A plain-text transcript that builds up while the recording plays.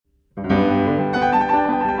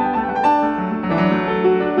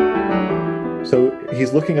So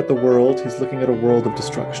he's looking at the world, he's looking at a world of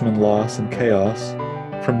destruction and loss and chaos.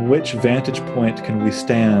 From which vantage point can we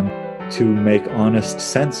stand to make honest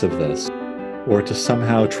sense of this, or to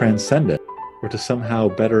somehow transcend it, or to somehow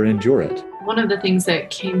better endure it? One of the things that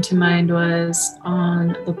came to mind was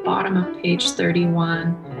on the bottom of page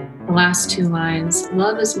 31, the last two lines: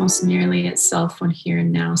 love is most nearly itself when here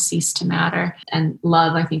and now cease to matter. And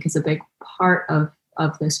love, I think, is a big part of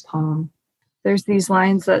this poem. There's these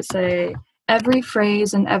lines that say, every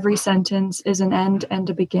phrase and every sentence is an end and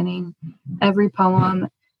a beginning. Every poem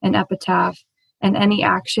an epitaph, and any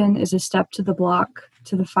action is a step to the block,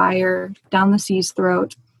 to the fire, down the sea's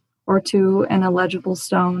throat, or to an illegible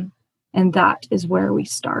stone. And that is where we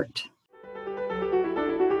start.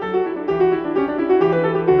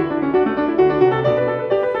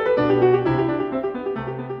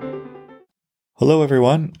 Hello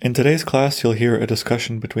everyone. In today's class, you'll hear a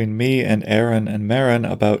discussion between me and Aaron and Maren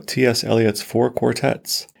about T.S. Eliot's Four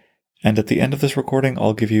Quartets. And at the end of this recording,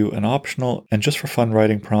 I'll give you an optional and just for fun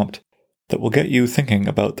writing prompt that will get you thinking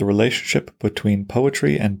about the relationship between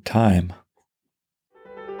poetry and time.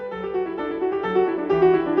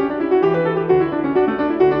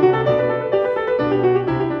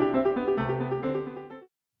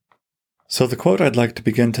 So the quote I'd like to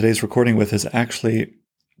begin today's recording with is actually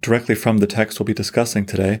directly from the text we'll be discussing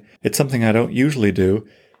today. It's something I don't usually do,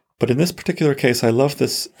 but in this particular case, I love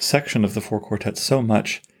this section of the Four Quartets so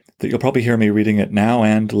much that you'll probably hear me reading it now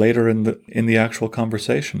and later in the actual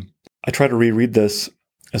conversation. I try to reread this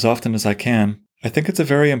as often as I can. I think it's a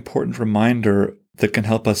very important reminder that can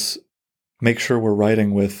help us make sure we're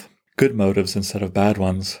writing with good motives instead of bad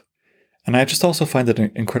ones. And I just also find it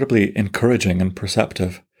incredibly encouraging and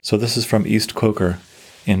perceptive. So this is from East Coker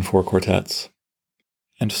in Four Quartets.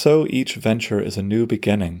 And so each venture is a new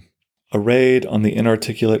beginning, arrayed on the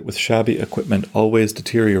inarticulate with shabby equipment always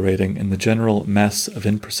deteriorating in the general mess of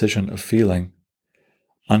imprecision of feeling,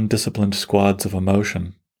 undisciplined squads of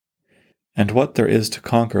emotion. And what there is to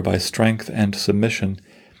conquer by strength and submission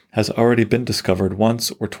has already been discovered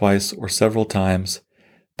once or twice or several times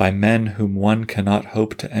by men whom one cannot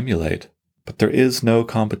hope to emulate. But there is no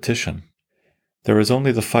competition. There is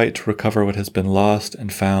only the fight to recover what has been lost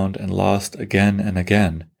and found and lost again and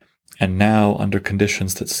again, and now under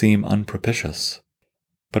conditions that seem unpropitious.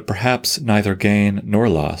 But perhaps neither gain nor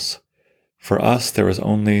loss. For us there is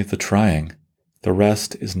only the trying. The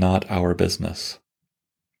rest is not our business.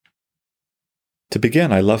 To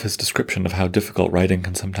begin, I love his description of how difficult writing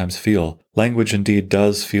can sometimes feel. Language indeed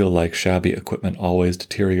does feel like shabby equipment always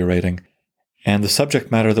deteriorating, and the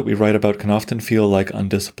subject matter that we write about can often feel like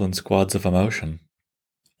undisciplined squads of emotion.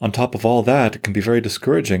 On top of all that, it can be very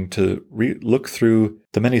discouraging to look through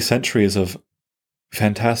the many centuries of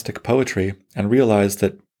fantastic poetry and realize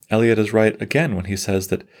that Eliot is right again when he says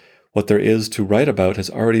that what there is to write about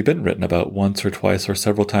has already been written about once or twice or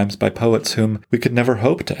several times by poets whom we could never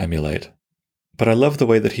hope to emulate. But I love the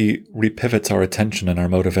way that he repivots our attention and our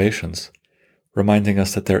motivations, reminding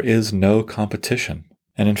us that there is no competition.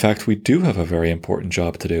 And in fact, we do have a very important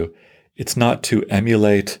job to do. It's not to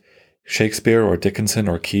emulate Shakespeare or Dickinson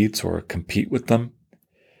or Keats or compete with them,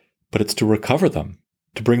 but it's to recover them,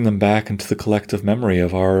 to bring them back into the collective memory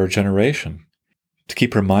of our generation, to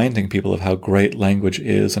keep reminding people of how great language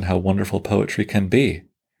is and how wonderful poetry can be.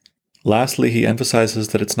 Lastly, he emphasizes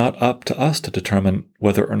that it's not up to us to determine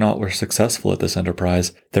whether or not we're successful at this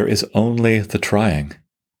enterprise. There is only the trying.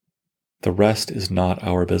 The rest is not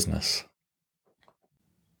our business.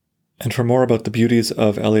 And for more about the beauties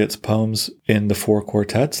of Eliot's poems in the Four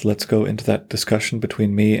Quartets, let's go into that discussion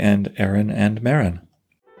between me and Aaron and Maren.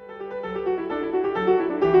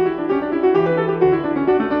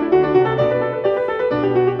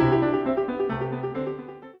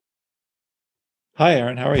 Hi,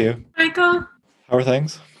 Aaron. How are you? Michael? How are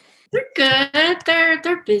things? They're good.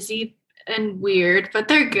 They're busy and weird, but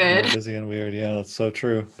they're good. Busy and weird. Yeah, that's so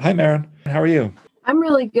true. Hi, Maren. How are you? I'm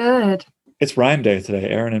really good. It's rhyme day today,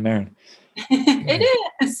 Aaron and Maren. It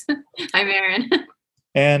is. Hi, Maren.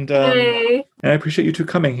 And Hey. and I appreciate you two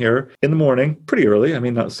coming here in the morning, pretty early. I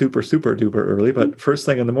mean, not super, super duper early, but first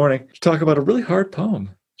thing in the morning to talk about a really hard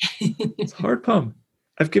poem. It's a hard poem.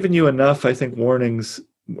 I've given you enough, I think, warnings,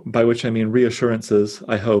 by which I mean reassurances,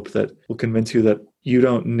 I hope, that will convince you that you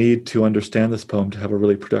don't need to understand this poem to have a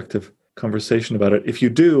really productive conversation about it. If you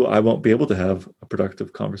do, I won't be able to have a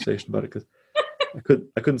productive conversation about it because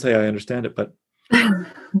I couldn't say I understand it, but so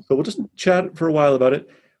we'll just chat for a while about it.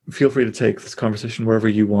 Feel free to take this conversation wherever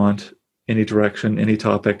you want, any direction, any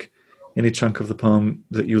topic, any chunk of the poem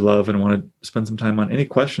that you love and want to spend some time on. Any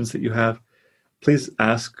questions that you have, please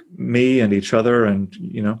ask me and each other. And,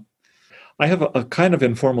 I have a kind of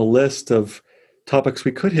informal list of topics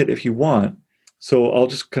we could hit if you want. So I'll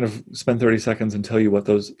just kind of spend 30 seconds and tell you what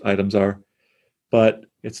those items are. But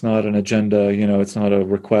it's not an agenda, it's not a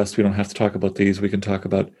request. We don't have to talk about these. We can talk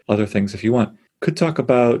about other things if you want. Could talk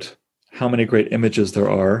about how many great images there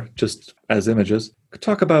are, just as images. Could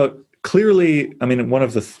talk about clearly, one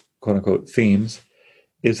of the quote unquote themes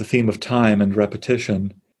is the theme of time and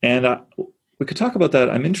repetition. And we could talk about that.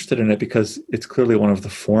 I'm interested in it because it's clearly one of the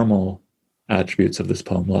formal attributes of this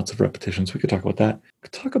poem, lots of repetitions. We could talk about that. We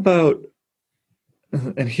could talk about,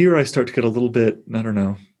 and here I start to get a little bit, I don't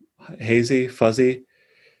know, hazy, fuzzy.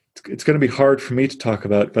 It's going to be hard for me to talk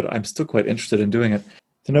about, but I'm still quite interested in doing it.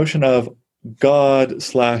 The notion of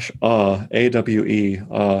God/awe, A-W-E,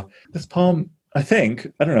 awe. This poem, I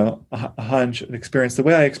think, I don't know, a hunch, an experience. The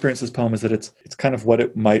way I experience this poem is that it's kind of what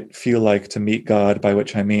it might feel like to meet God, by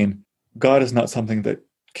which I mean God is not something that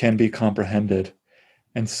can be comprehended.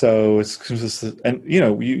 And so it's just, and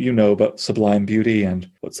you know about sublime beauty and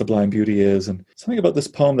what sublime beauty is, and something about this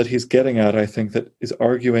poem that he's getting at, I think, that is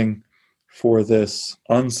arguing for this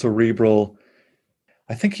uncerebral.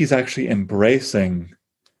 I think he's actually embracing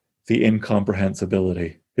the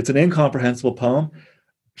incomprehensibility. It's an incomprehensible poem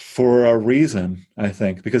for a reason, I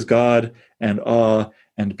think, because God and awe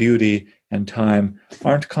and beauty and time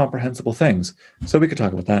aren't comprehensible things. So we could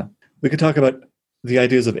talk about that. We could talk about the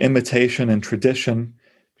ideas of imitation and tradition,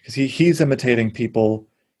 because he's imitating people.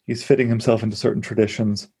 He's fitting himself into certain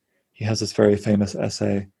traditions. He has this very famous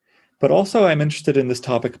essay. But also I'm interested in this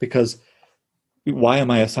topic because why am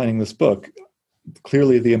I assigning this book?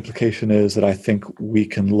 Clearly the implication is that I think we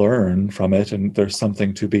can learn from it and there's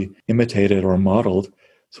something to be imitated or modeled.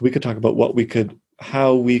 So we could talk about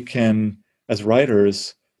how we can, as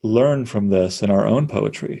writers, learn from this in our own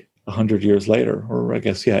poetry 100 years later, or I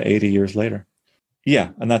guess, 80 years later. Yeah,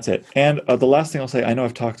 and that's it. And the last thing I'll say, I know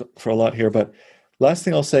I've talked for a lot here, but last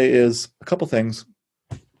thing I'll say is a couple things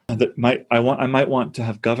that I might want to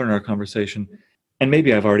have govern our conversation. And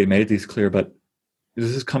maybe I've already made these clear, but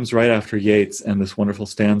this comes right after Yeats and this wonderful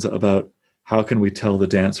stanza about how can we tell the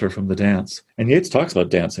dancer from the dance. And Yeats talks about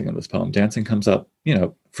dancing in this poem. Dancing comes up,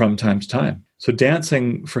 from time to time. So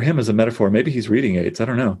dancing for him is a metaphor. Maybe he's reading Yeats. I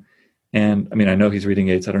don't know. And I know he's reading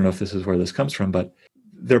Yeats. I don't know if this is where this comes from, but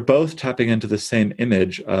they're both tapping into the same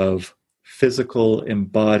image of physical,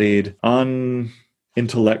 embodied,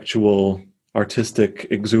 unintellectual, artistic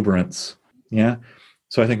exuberance. Yeah.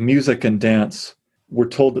 So I think music and dance, we're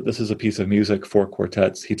told that this is a piece of music for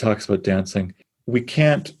quartets. He talks about dancing. We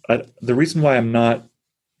can't, the reason why I'm not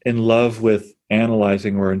in love with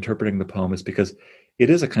analyzing or interpreting the poem is because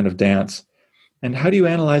it is a kind of dance. And how do you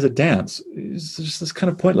analyze a dance? It's just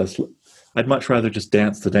kind of pointless. I'd much rather just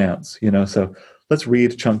dance the dance, so let's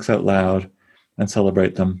read chunks out loud and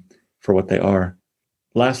celebrate them for what they are.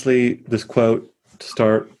 Lastly, this quote to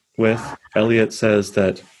start with, Eliot says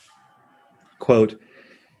that, quote,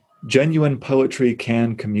 "Genuine poetry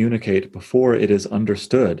can communicate before it is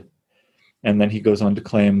understood." And then he goes on to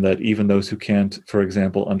claim that even those who can't, for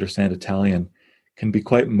example, understand Italian can be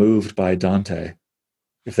quite moved by Dante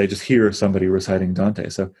if they just hear somebody reciting Dante.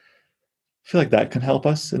 So I feel like that can help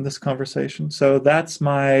us in this conversation. So that's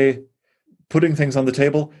my putting things on the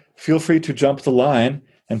table. Feel free to jump the line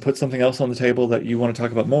and put something else on the table that you want to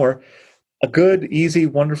talk about more. A good, easy,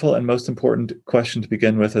 wonderful, and most important question to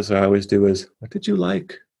begin with, as I always do, is what did you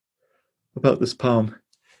like about this poem?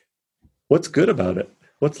 What's good about it?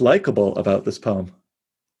 What's likable about this poem?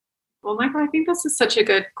 Well, Michael, I think this is such a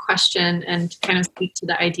good question and to kind of speak to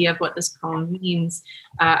the idea of what this poem means.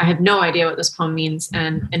 I have no idea what this poem means.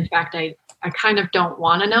 And in fact, I kind of don't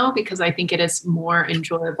want to know because I think it is more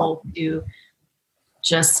enjoyable to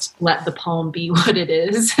just let the poem be what it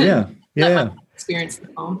is. Yeah. Experience the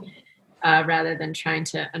poem rather than trying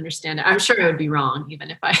to understand it. I'm sure I would be wrong even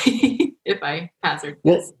if I if I hazard this.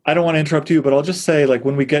 Well, I don't want to interrupt you, but I'll just say,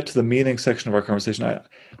 when we get to the meaning section of our conversation,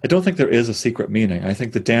 I don't think there is a secret meaning. I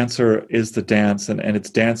think the dancer is the dance and it's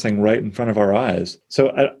dancing right in front of our eyes.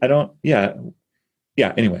 So I don't,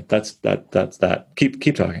 anyway, that's that.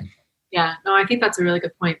 Keep talking. Yeah, no, I think that's a really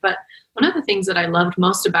good point. But one of the things that I loved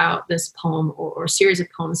most about this poem or series of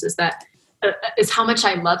poems is that is how much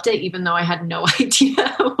I loved it, even though I had no idea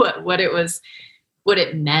what it was, what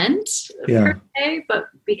it meant per se, but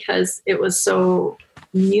because it was so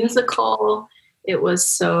musical, it was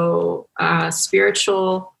so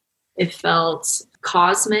spiritual, it felt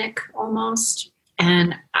cosmic almost.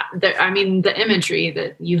 And the imagery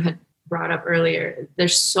that you had brought up earlier,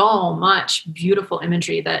 there's so much beautiful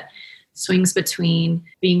imagery that swings between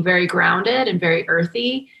being very grounded and very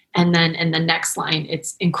earthy. And then in the next line,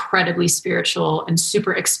 it's incredibly spiritual and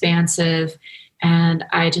super expansive. And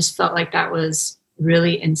I just felt like that was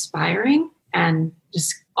really inspiring. and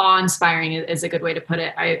just awe-inspiring is a good way to put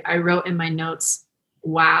it. I wrote in my notes,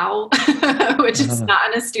 wow, which is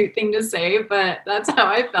not an astute thing to say, but that's how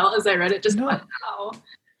I felt as I read it. Just wow.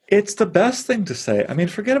 It's the best thing to say. I mean,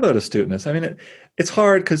 forget about astuteness. I mean, it's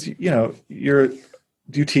hard because,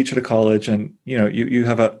 you teach at a college and, you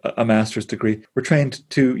have a master's degree. We're trained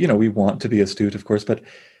to, we want to be astute, of course, but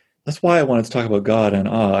that's why I wanted to talk about God and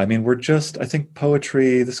awe. I mean, I think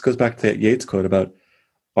poetry, this goes back to that Yeats quote about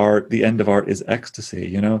art, the end of art is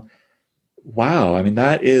ecstasy, Wow. I mean,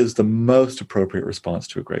 that is the most appropriate response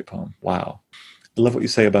to a great poem. Wow. I love what you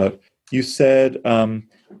said,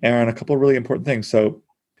 Aaron, a couple of really important things. So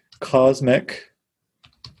cosmic,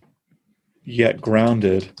 yet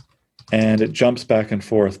grounded, and it jumps back and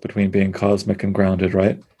forth between being cosmic and grounded,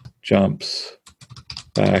 right? Jumps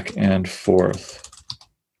back and forth.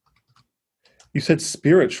 You said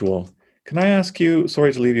spiritual. Can I ask you,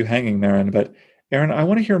 sorry to leave you hanging, Maren, but Aaron, I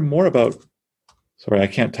want to hear more about, sorry, I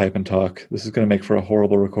can't type and talk. This is going to make for a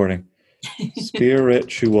horrible recording.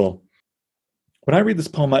 Spiritual. When I read this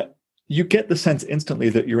poem, you get the sense instantly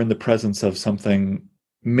that you're in the presence of something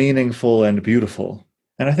meaningful and beautiful.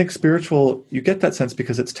 And I think spiritual, you get that sense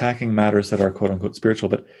because it's tackling matters that are quote unquote spiritual.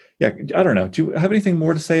 But yeah, I don't know. Do you have anything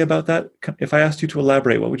more to say about that? If I asked you to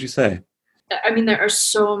elaborate, what would you say? I mean, there are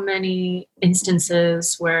so many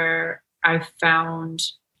instances where I found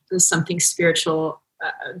there's something spiritual.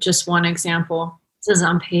 Just one example. This is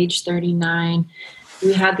on page 39.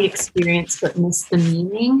 We had the experience but missed the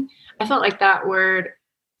meaning. I felt like that word,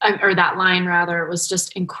 or that line rather, was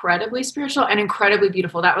just incredibly spiritual and incredibly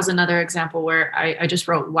beautiful. That was another example where I just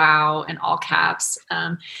wrote wow in all caps,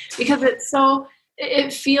 because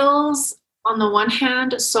it feels on the one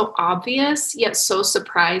hand so obvious yet so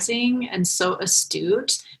surprising and so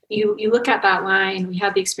astute. You look at that line, we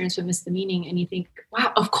had the experience but missed the meaning, and you think,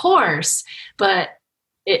 wow, of course, but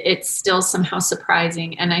it's still somehow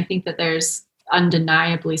surprising. And I think that there's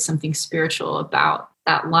undeniably something spiritual about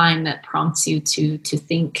that line that prompts you to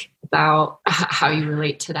think about how you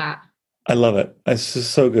relate to that. I love it. It's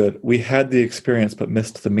just so good. We had the experience but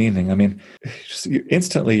missed the meaning. I mean,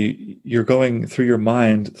 instantly you're going through your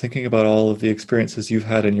mind thinking about all of the experiences you've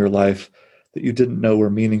had in your life that you didn't know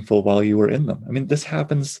were meaningful while you were in them. I mean, this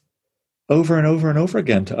happens over and over and over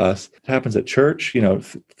again to us. It happens at church,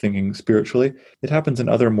 thinking spiritually. It happens in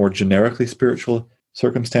other more generically spiritual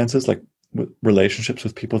circumstances, like relationships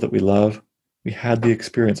with people that we love. We had the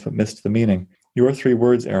experience but missed the meaning. Your 3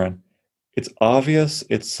 words, Aaron. It's obvious,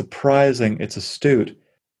 it's surprising, it's astute.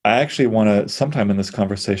 I actually want to, sometime in this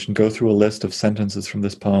conversation, go through a list of sentences from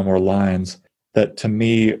this poem or lines that to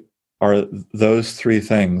me are those 3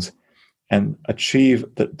 things and achieve,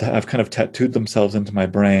 that have kind of tattooed themselves into my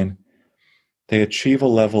brain. They achieve a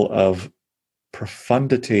level of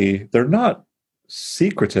profundity. They're not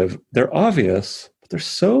secretive, they're obvious, but they're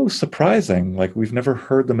so surprising. Like we've never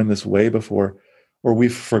heard them in this way before, or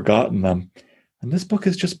we've forgotten them. And this book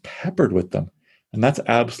is just peppered with them. And that's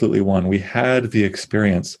absolutely one. We had the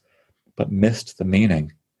experience, but missed the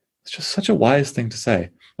meaning. It's just such a wise thing to say.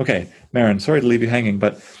 Okay, Maren, sorry to leave you hanging,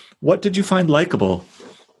 but what did you find likable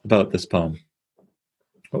about this poem?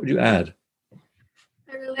 What would you add?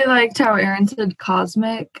 I really liked how Aaron said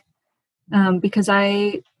cosmic, because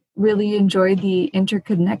I really enjoyed the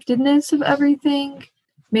interconnectedness of everything.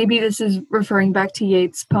 Maybe this is referring back to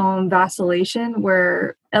Yeats' poem Vacillation,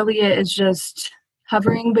 where Eliot is just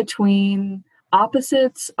hovering between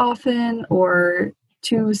opposites often, or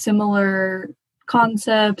 2 similar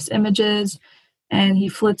concepts, images, and he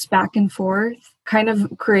flits back and forth, kind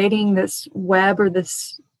of creating this web or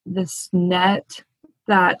this net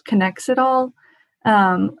that connects it all.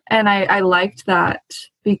 And I liked that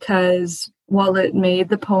because while it made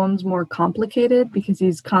the poems more complicated because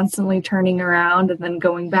he's constantly turning around and then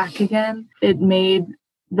going back again, it made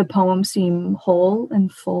the poem seem whole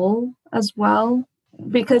and full as well.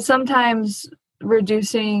 Because sometimes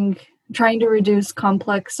trying to reduce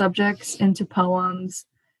complex subjects into poems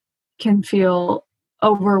can feel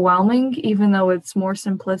overwhelming, even though it's more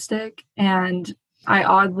simplistic. And I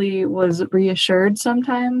oddly was reassured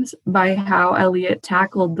sometimes by how Eliot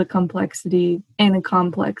tackled the complexity in a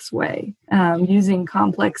complex way, using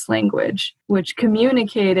complex language, which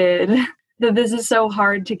communicated that this is so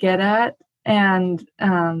hard to get at. And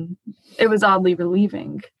it was oddly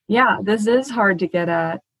relieving. Yeah, this is hard to get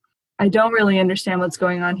at. I don't really understand what's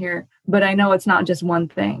going on here, but I know it's not just one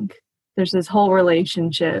thing. There's this whole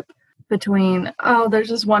relationship between, there's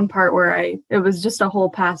this one part where it was just a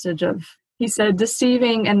whole passage of, he said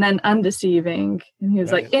deceiving and then undeceiving. And he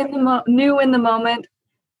was right. Like, new in the moment,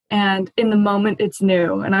 and in the moment it's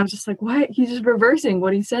new. And I was just like, what? He's just reversing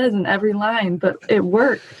what he says in every line, but it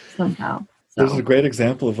worked somehow. This is a great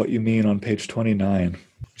example of what you mean on page 29.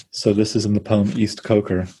 So this is in the poem East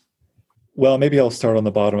Coker. Well, maybe I'll start on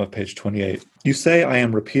the bottom of page 28. You say I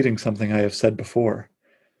am repeating something I have said before.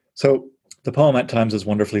 So the poem at times is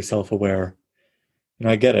wonderfully self-aware.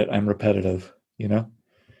 I get it. I'm repetitive,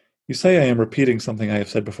 You say I am repeating something I have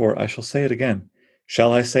said before. I shall say it again.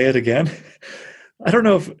 Shall I say it again? I don't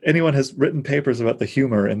know if anyone has written papers about the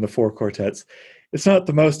humor in the four quartets. It's not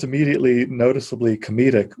the most immediately noticeably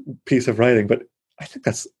comedic piece of writing, but I think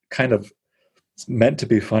that's kind of meant to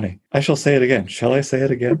be funny. I shall say it again. Shall I say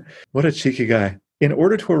it again? What a cheeky guy. In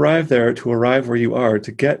order to arrive there, to arrive where you are,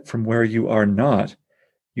 to get from where you are not,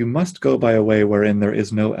 you must go by a way wherein there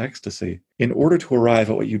is no ecstasy. In order to arrive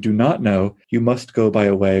at what you do not know, you must go by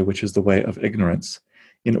a way which is the way of ignorance.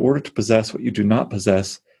 In order to possess what you do not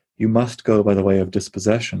possess, you must go by the way of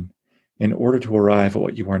dispossession. In order to arrive at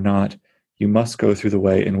what you are not, you must go through the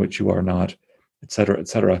way in which you are not, etc.,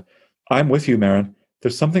 etc. I'm with you, Maren.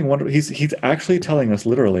 There's something wonderful. He's actually telling us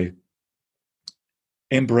literally,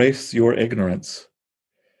 embrace your ignorance.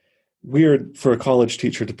 Weird for a college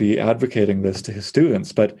teacher to be advocating this to his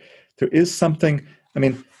students, but there is something,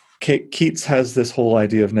 Keats has this whole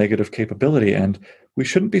idea of negative capability, and we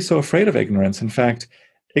shouldn't be so afraid of ignorance. In fact,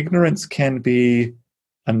 ignorance can be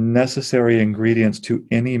a necessary ingredient to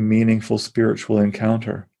any meaningful spiritual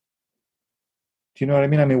encounter. Do you know what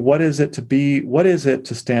I mean? What is it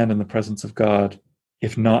to stand in the presence of God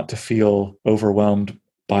if not to feel overwhelmed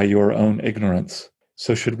by your own ignorance?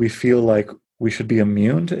 So should we feel like we should be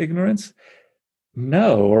immune to ignorance?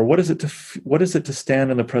 No. Or what is it to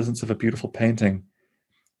stand in the presence of a beautiful painting,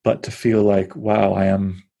 but to feel like, wow,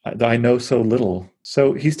 I know so little.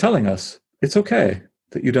 So he's telling us it's okay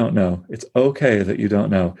that you don't know. It's okay that you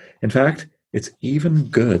don't know. In fact, it's even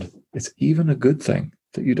good. It's even a good thing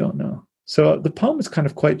that you don't know. So the poem is kind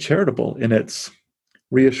of quite charitable in its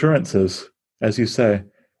reassurances, as you say.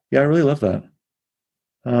 Yeah, I really love that.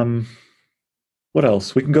 What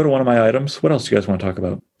else? We can go to one of my items. What else do you guys want to talk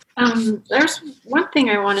about? There's one thing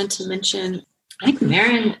I wanted to mention. I think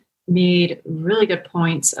Maren made really good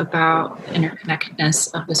points about the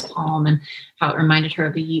interconnectedness of this poem and how it reminded her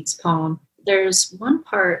of a Yeats poem. There's one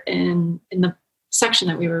part in the section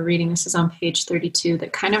that we were reading, this is on page 32,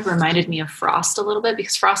 that kind of reminded me of Frost a little bit,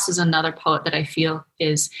 because Frost is another poet that I feel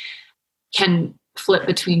can flip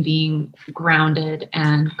between being grounded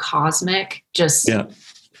and cosmic,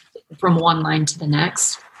 from one line to the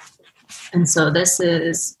next. And so this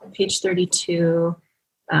is page 32,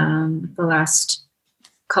 the last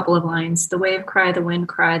couple of lines. The wave cry, the wind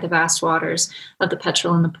cry, the vast waters of the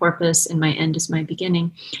petrel and the porpoise, and my end is my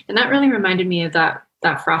beginning. And that really reminded me of that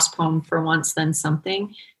Frost poem, For Once Then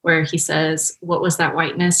Something, where he says, what was that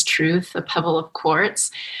whiteness? Truth, a pebble of quartz.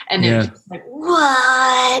 And it was like,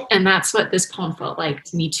 what? And that's what this poem felt like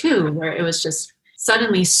to me too, where it was just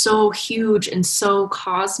suddenly so huge and so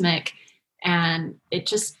cosmic, and it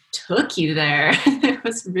just took you there. It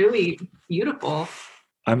was really beautiful.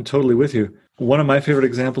 I'm totally with you. One of my favorite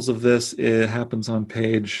examples of this, it happens on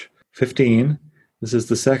page 15. This is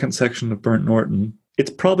the second section of Burnt Norton.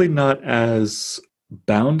 It's probably not as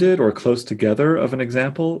bounded or close together of an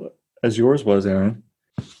example as yours was, Aaron.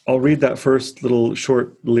 I'll read that first little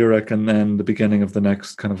short lyric and then the beginning of the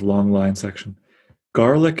next kind of long line section.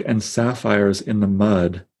 Garlic and sapphires in the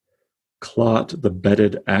mud clot the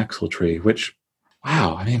bedded axle tree, which,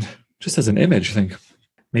 wow, just as an image, I think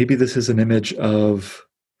maybe this is an image of,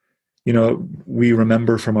 we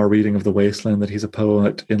remember from our reading of The Wasteland that he's a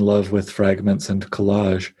poet in love with fragments and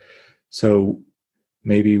collage. So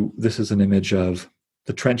maybe this is an image of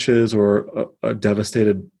the trenches or a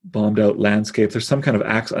devastated, bombed out landscape. There's some kind of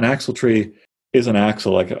an axle tree is an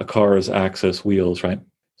axle, like a car's axis wheels, right?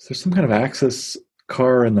 So there's some kind of axis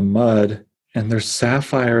car in the mud, and there's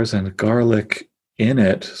sapphires and garlic in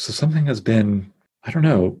it. So something has been,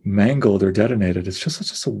 mangled or detonated. It's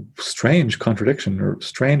just a strange contradiction or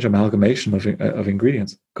strange amalgamation of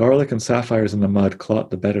ingredients. Garlic and sapphires in the mud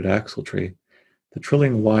clot the bedded axle tree. The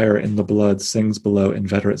trilling wire in the blood sings below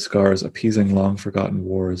inveterate scars, appeasing long-forgotten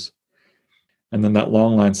wars. And then that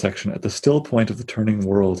long line section, at the still point of the turning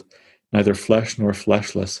world, neither flesh nor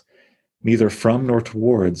fleshless, neither from nor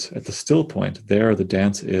towards, at the still point, there the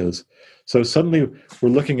dance is. So suddenly we're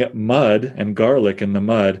looking at mud and garlic in the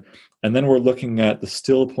mud, and then we're looking at the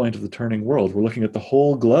still point of the turning world. We're looking at the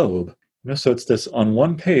whole globe. So it's this, on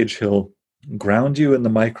one page, he'll ground you in the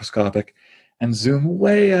microscopic and zoom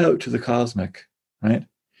way out to the cosmic, right?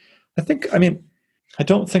 I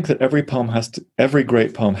don't think that every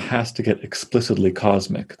great poem has to get explicitly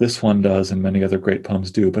cosmic. This one does, and many other great poems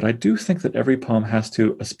do. But I do think that every poem has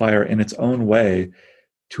to aspire in its own way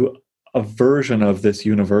to a version of this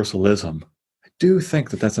universalism. do think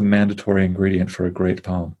that that's a mandatory ingredient for a great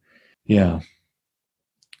poem. Yeah.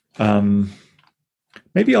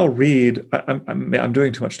 Maybe I'll read. I'm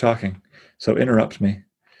doing too much talking, so interrupt me.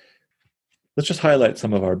 Let's just highlight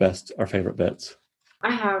some of our favorite bits. I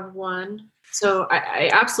have one. So I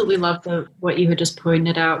absolutely love what you had just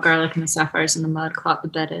pointed out, garlic and the sapphires in the mud, clot the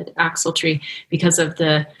bedded axle tree, because of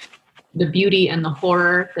the beauty and the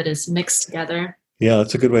horror that is mixed together. Yeah,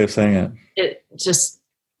 that's a good way of saying it. It just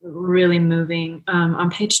really moving. On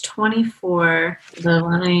page 24, the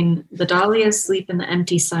line, the dahlias sleep in the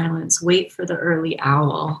empty silence, wait for the early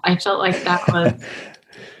owl. I felt like that was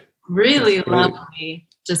really lovely,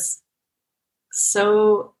 just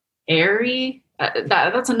so airy.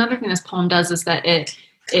 That's another thing this poem does, is that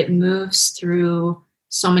it moves through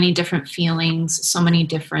so many different feelings, so many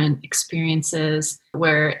different experiences,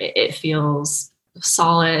 where it feels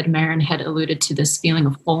solid. Maren had alluded to this feeling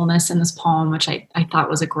of wholeness in this poem, which I thought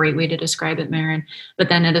was a great way to describe it, Maren. But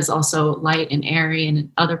then it is also light and airy and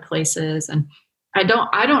in other places. And I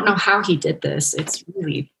don't know how he did this. It's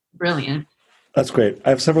really brilliant. That's great. I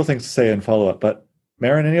have several things to say in follow-up, but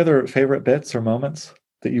Maren, any other favorite bits or moments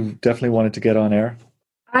that you definitely wanted to get on air?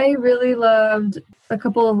 I really loved a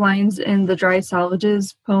couple of lines in the Dry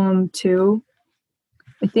Salvages poem 2.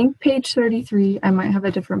 I think page 33. I might have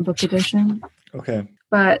a different book edition. Okay.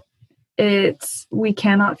 But it's, we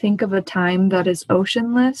cannot think of a time that is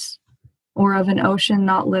oceanless, or of an ocean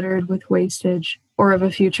not littered with wastage, or of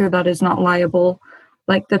a future that is not liable,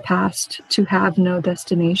 like the past, to have no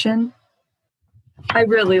destination. I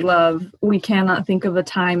really love, we cannot think of a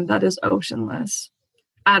time that is oceanless.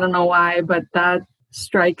 I don't know why, but that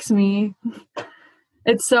strikes me.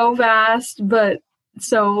 It's so vast, but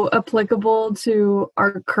so applicable to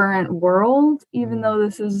our current world, even though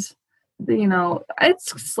this is,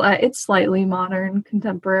 it's slightly modern,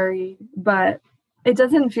 contemporary, but it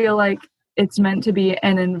doesn't feel like it's meant to be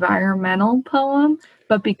an environmental poem.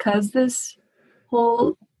 But because this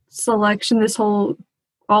whole selection,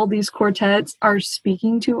 all these quartets are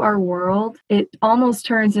speaking to our world, it almost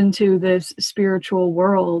turns into this spiritual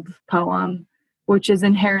world poem, which is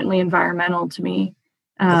inherently environmental to me.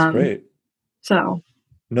 That's great.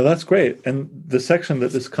 No, that's great. And the section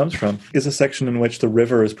that this comes from is a section in which the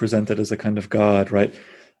river is presented as a kind of god, right?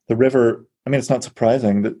 The river, it's not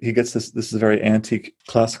surprising that he gets this is a very antique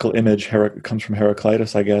classical image. It comes from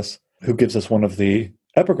Heraclitus, I guess, who gives us one of the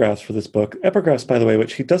epigraphs for this book. Epigraphs, by the way,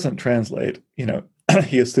 which he doesn't translate.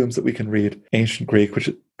 He assumes that we can read ancient Greek, which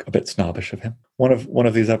is a bit snobbish of him. One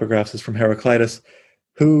of these epigraphs is from Heraclitus,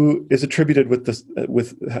 who is attributed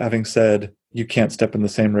with having said, "You can't step in the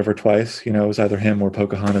same river twice." It was either him or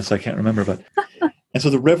Pocahontas. I can't remember, but and so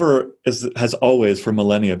the river has always, for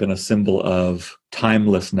millennia, been a symbol of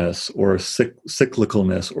timelessness or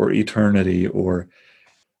cyclicalness or eternity. Or,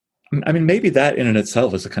 maybe that in and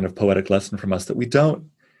itself is a kind of poetic lesson from us, that we don't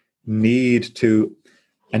need to.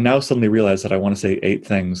 And now suddenly realize that I want to say 8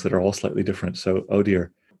 things that are all slightly different. So, oh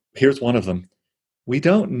dear, here's one of them. We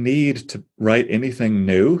don't need to write anything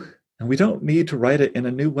new, and we don't need to write it in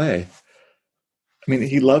a new way.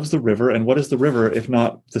 He loves the river, and what is the river if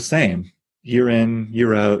not the same? Year in,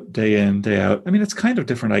 year out, day in, day out. It's kind of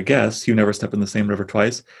different, I guess. You never step in the same river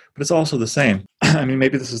twice, but it's also the same.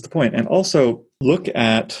 Maybe this is the point. And also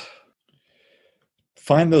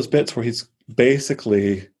find those bits where he's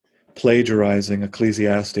basically plagiarizing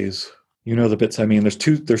Ecclesiastes. The bits I mean.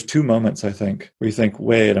 There's two moments, I think, where you think,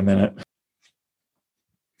 wait a minute.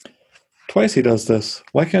 Twice he does this.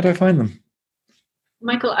 Why can't I find them?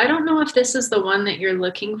 Michael, I don't know if this is the one that you're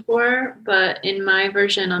looking for, but in my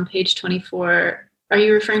version on page 24, are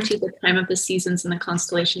you referring to the time of the seasons and the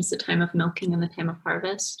constellations, the time of milking and the time of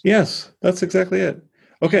harvest? Yes, that's exactly it.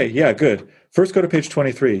 Okay, yeah, good. First go to page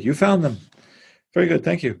 23. You found them. Very good,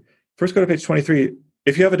 thank you. First go to page 23.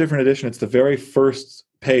 If you have a different edition, it's the very first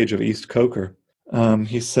page of East Coker.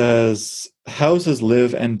 He says, houses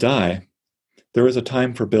live and die. There is a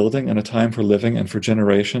time for building and a time for living and for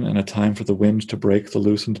generation and a time for the wind to break the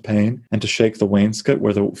loosened pane and to shake the wainscot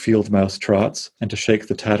where the field mouse trots and to shake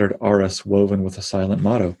the tattered arras woven with a silent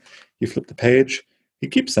motto. You flip the page. He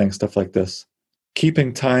keeps saying stuff like this.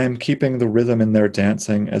 Keeping time, keeping the rhythm in their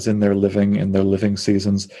dancing as in their living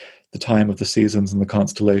seasons, the time of the seasons and the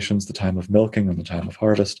constellations, the time of milking and the time of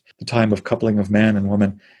harvest, the time of coupling of man and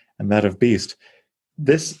woman and that of beast.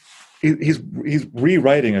 He's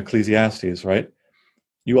rewriting Ecclesiastes, right?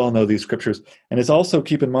 You all know these scriptures. And it's also,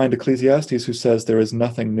 keep in mind, Ecclesiastes, who says there is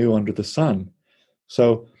nothing new under the sun.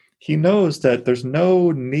 So he knows that there's no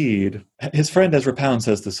need. His friend Ezra Pound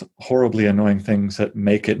says this horribly annoying things that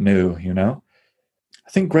make it new, I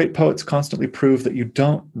think great poets constantly prove that you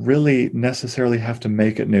don't really necessarily have to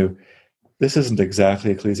make it new. this isn't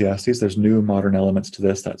exactly Ecclesiastes. There's new modern elements to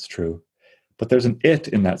this, that's true. But there's an it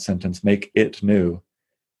in that sentence, make it new.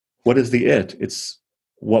 What is the it? It's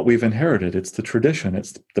what we've inherited. It's the tradition.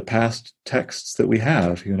 It's the past texts that we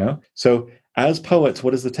have, So as poets,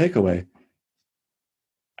 what is the takeaway?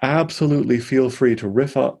 Absolutely feel free to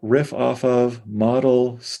riff off of,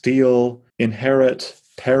 model, steal, inherit,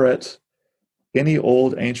 parrot, any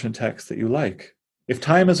old ancient text that you like. If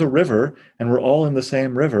time is a river and we're all in the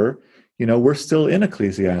same river, we're still in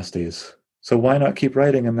Ecclesiastes. So why not keep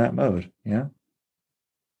writing in that mode? Yeah.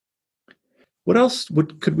 What else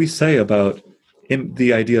could we say about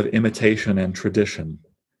the idea of imitation and tradition?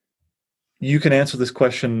 You can answer this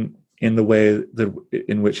question in the way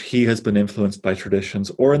in which he has been influenced by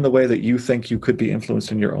traditions, or in the way that you think you could be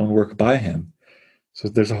influenced in your own work by him. So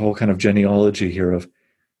there's a whole kind of genealogy here of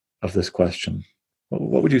this question.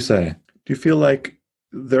 What would you say? Do you feel like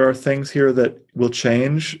there are things here that will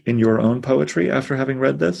change in your own poetry after having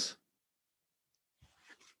read this?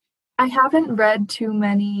 I haven't read too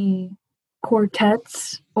many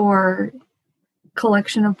quartets or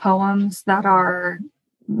collection of poems that are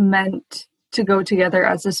meant to go together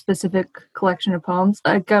as a specific collection of poems,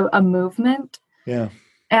 like a movement. Yeah.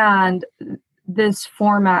 And this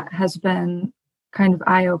format has been kind of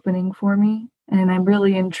eye-opening for me. And I'm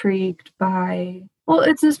really intrigued by, well,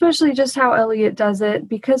 it's especially just how Eliot does it,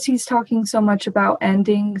 because he's talking so much about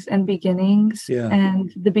endings and beginnings. Yeah.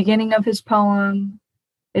 And the beginning of his poem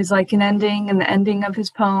is like an ending, and the ending of his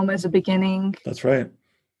poem is a beginning. That's right.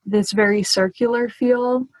 This very circular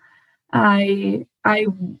feel. I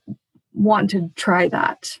want to try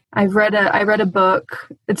that. I read a book.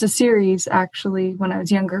 It's a series, actually, when I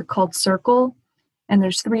was younger, called Circle. And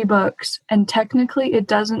there's 3 books. And technically, it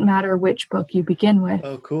doesn't matter which book you begin with.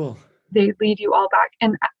 Oh, cool. They lead you all back.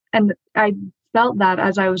 And I felt that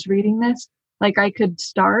as I was reading this. Like, I could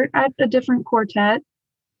start at a different quartet.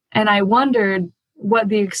 And I wondered what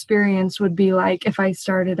the experience would be like if I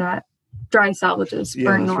started at Dry Salvages,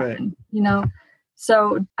 Burnt Norton,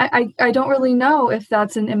 So I don't really know if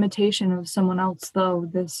that's an imitation of someone else, though,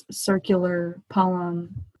 this circular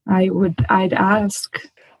poem. I'd ask.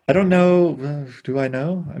 I don't know. Do I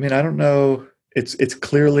know? I mean, I don't know. It's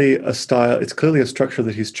clearly a style. It's clearly a structure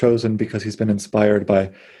that he's chosen because he's been inspired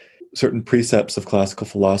by certain precepts of classical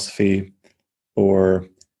philosophy or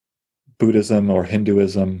Buddhism or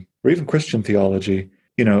Hinduism or even Christian theology.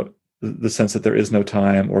 The sense that there is no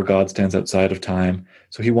time or God stands outside of time.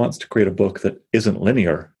 So he wants to create a book that isn't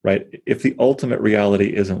linear, right? If the ultimate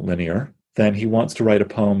reality isn't linear, then he wants to write a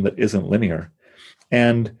poem that isn't linear.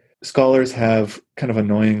 And scholars have kind of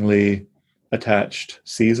annoyingly attached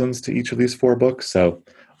seasons to each of these 4 books. So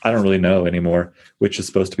I don't really know anymore which is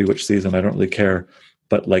supposed to be which season. I don't really care.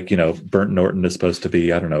 But Burnt Norton is supposed to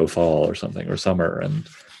be, I don't know, fall or something, or summer. And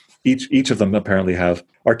each of them apparently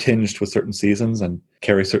are tinged with certain seasons and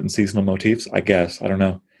carry certain seasonal motifs, I guess. I don't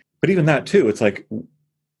know. But even that too, it's like,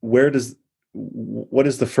 what is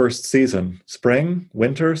the first season? Spring,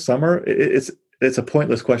 winter, summer? It's a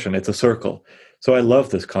pointless question. It's a circle. So I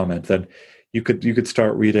love this comment that you could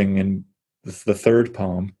start reading in the 3rd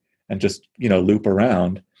poem and just, loop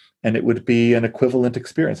around, and it would be an equivalent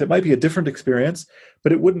experience. It might be a different experience,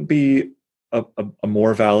 but it wouldn't be a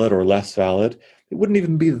more valid or less valid. It wouldn't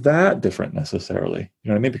even be that different necessarily. You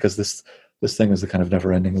know what I mean? Because this thing is a kind of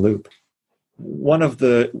never-ending loop. One of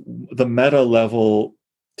the meta level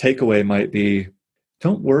takeaway might be,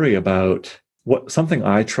 don't worry about something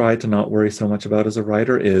I try to not worry so much about as a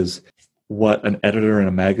writer is what an editor in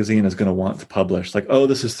a magazine is going to want to publish. Like, oh,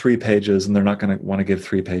 this is 3 pages and they're not going to want to give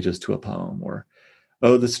 3 pages to a poem, or,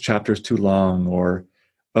 oh, this chapter is too long, or,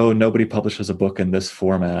 oh, nobody publishes a book in this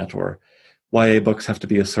format, or YA books have to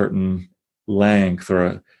be a certain length,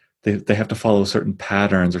 or they have to follow certain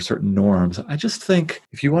patterns or certain norms. I just think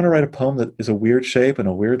if you want to write a poem that is a weird shape and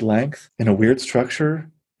a weird length and a weird structure,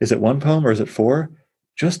 is it 1 poem or is it 4?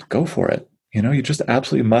 Just go for it. You just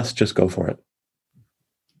absolutely must just go for it.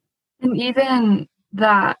 And even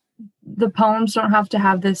that the poems don't have to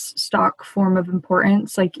have this stock form of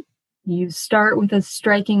importance. Like, you start with a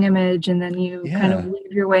striking image and then you kind of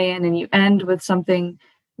weave your way in and you end with something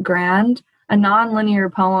grand. A non-linear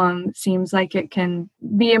poem seems like it can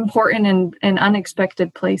be important in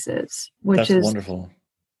unexpected places, which is wonderful.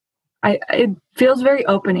 It feels very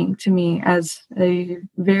opening to me as a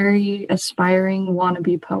very aspiring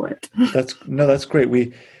wannabe poet. That's great.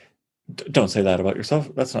 We don't say that about yourself.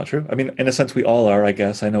 That's not true. I mean, in a sense, we all are, I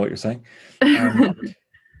guess. I know what you're saying.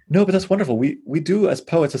 No, but that's wonderful. We do, as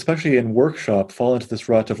poets, especially in workshop, fall into this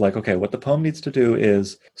rut of like, okay, what the poem needs to do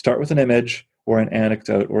is start with an image or an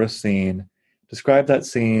anecdote or a scene, describe that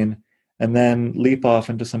scene, and then leap off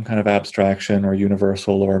into some kind of abstraction or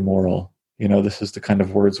universal or moral. This is the kind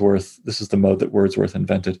of this is the mode that Wordsworth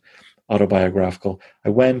invented, autobiographical. I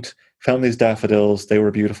went, found these daffodils, they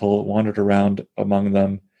were beautiful, wandered around among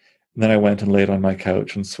them, and then I went and laid on my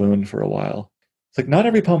couch and swooned for a while. It's like not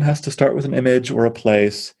every poem has to start with an image or a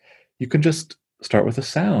place. You can just start with a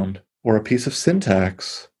sound or a piece of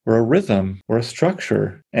syntax or a rhythm or a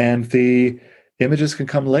structure, and the images can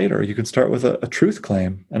come later. You can start with a truth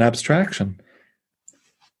claim, an abstraction.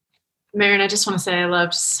 Marion, I just want to say I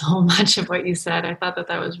loved so much of what you said. I thought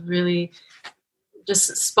that was really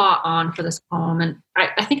just spot on for this poem. And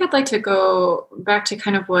I think I'd like to go back to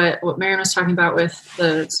kind of what Marion was talking about with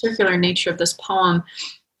the circular nature of this poem,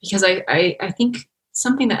 because I think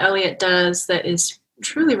something that Eliot does that is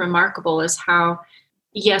truly remarkable is how,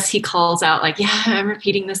 yes, he calls out like, yeah, I'm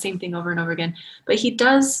repeating the same thing over and over again, but he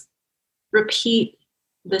does repeat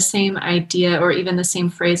the same idea or even the same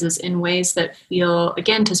phrases in ways that feel,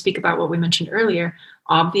 again, to speak about what we mentioned earlier,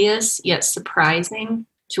 obvious yet surprising,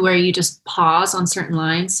 to where you just pause on certain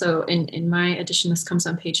lines. So in my edition, this comes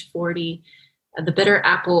on page 40, the bitter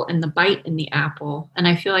apple and the bite in the apple. And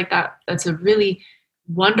I feel like that's a really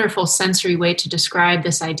wonderful sensory way to describe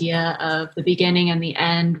this idea of the beginning and the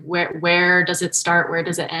end. Where does it start? Where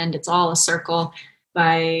does it end? It's all a circle,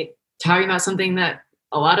 by talking about something that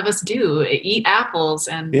a lot of us do, eat apples.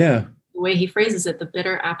 And the way he phrases it, the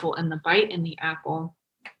bitter apple and the bite in the apple.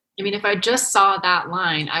 I mean, if I just saw that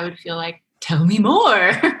line, I would feel like, tell me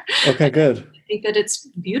more. Okay, good. I think that it's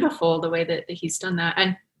beautiful the way that he's done that.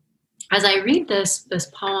 And as I read this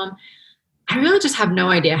poem, I really just have no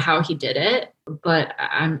idea how he did it, but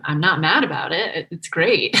I'm not mad about it. It's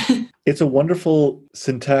great. It's a wonderful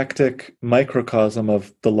syntactic microcosm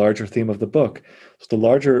of the larger theme of the book. So the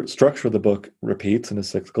larger structure of the book repeats and is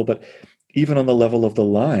cyclical, but even on the level of the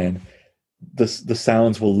line, the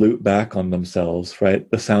sounds will loop back on themselves, right?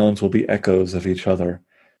 The sounds will be echoes of each other.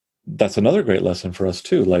 That's another great lesson for us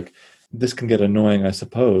too. Like, this can get annoying, I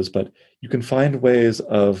suppose, but you can find ways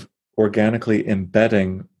of organically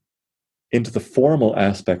embedding into the formal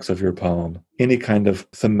aspects of your poem any kind of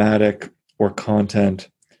thematic or content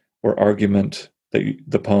or argument that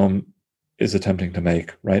the poem is attempting to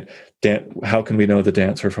make, right? How can we know the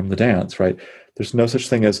dancer from the dance, right? There's no such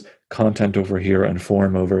thing as content over here and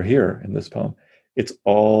form over here in this poem. It's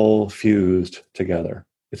all fused together.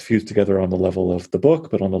 It's fused together on the level of the book,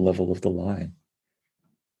 but on the level of the line.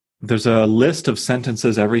 There's a list of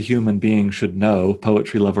sentences every human being should know,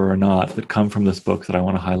 poetry lover or not, that come from this book that I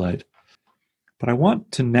want to highlight. But I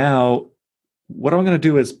want to now, what I'm going to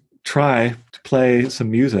do is try to play some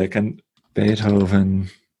music, and Beethoven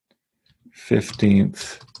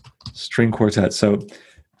 15th String Quartet. So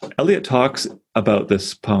Eliot talks about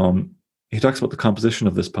this poem. He talks about the composition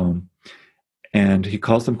of this poem, and he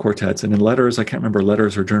calls them quartets. And in letters, I can't remember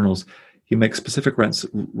letters or journals, he makes specific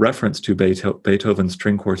reference to Beethoven's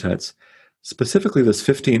string quartets, specifically this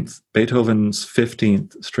Beethoven's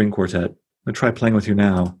 15th String Quartet. I'm going to try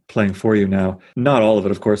playing for you now. Not all of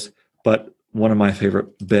it, of course, but one of my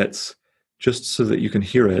favorite bits, just so that you can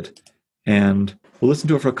hear it. And we'll listen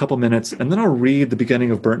to it for a couple minutes, and then I'll read the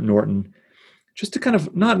beginning of Burnt Norton, just to kind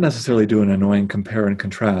of not necessarily do an annoying compare and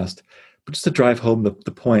contrast, but just to drive home the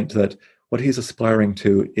point that what he's aspiring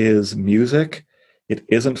to is music. It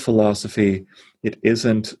isn't philosophy. It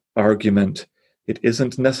isn't argument. It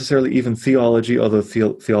isn't necessarily even theology, although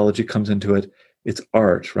theology comes into it. It's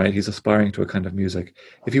art, right? He's aspiring to a kind of music.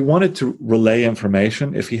 If he wanted to relay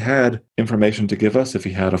information, if he had information to give us, if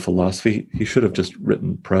he had a philosophy, he should have just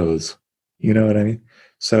written prose. You know what I mean?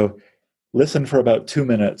 So listen for about 2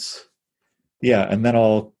 minutes. Yeah, and then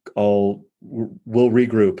we'll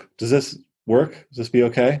regroup. Does this work? Does this be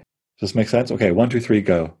okay? Does this make sense? Okay, 1, 2, 3,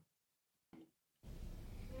 go.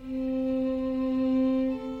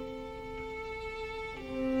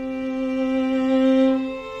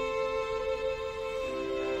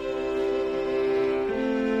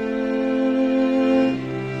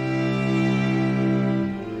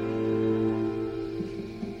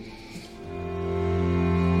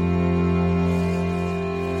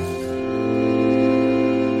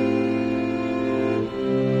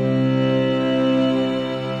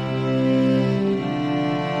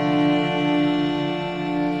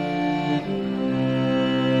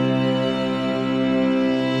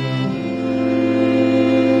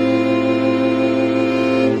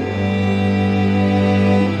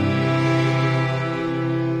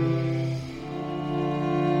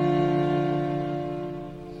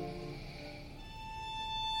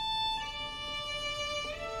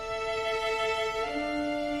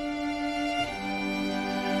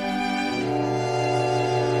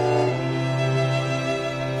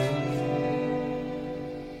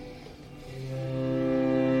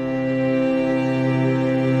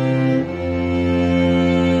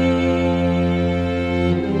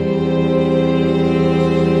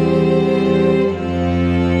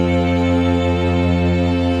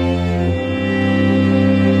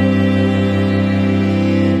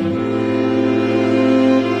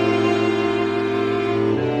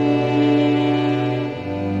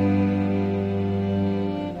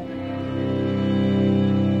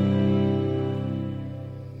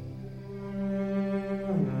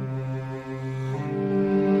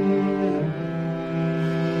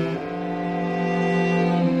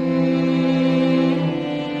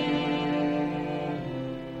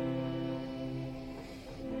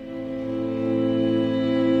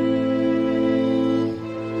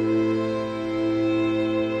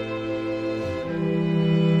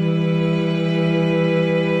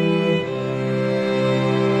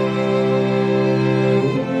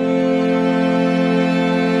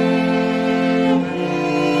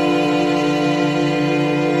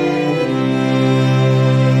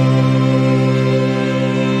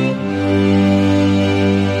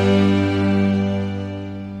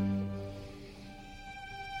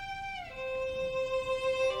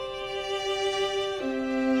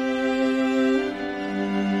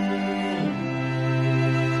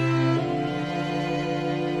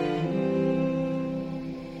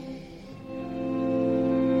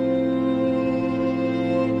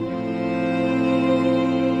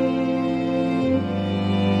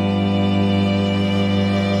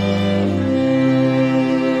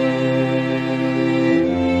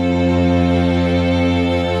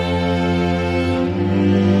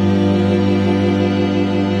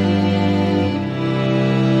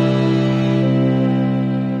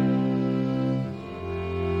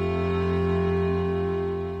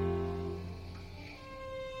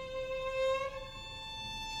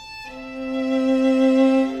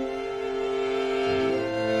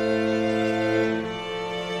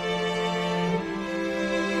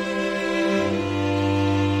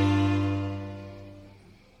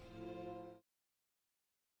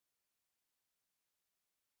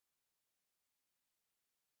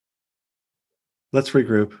 Let's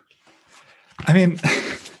regroup. I mean,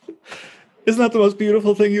 isn't that the most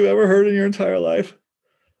beautiful thing you ever heard in your entire life?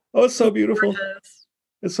 Oh, it's so beautiful.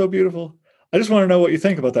 It's so beautiful. I just want to know what you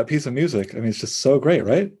think about that piece of music. I mean, it's just so great,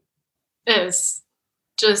 right? It is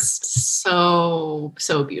just so,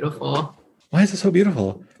 so beautiful. Why is it so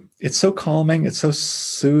beautiful? It's so calming. It's so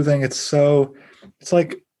soothing. It's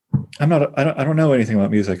like, I don't know anything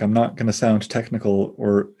about music. I'm not going to sound technical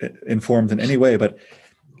or informed in any way, but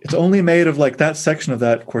it's only made of like that section of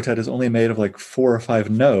that quartet is only made of like 4 or 5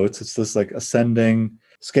 notes. It's this like ascending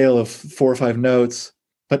scale of 4 or 5 notes.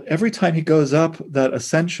 But every time he goes up that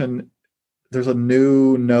ascension, there's a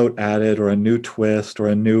new note added or a new twist or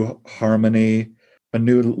a new harmony, a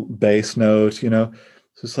new bass note, you know?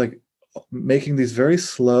 So it's like making these very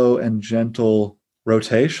slow and gentle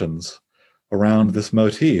rotations around this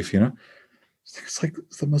motif, you know? It's like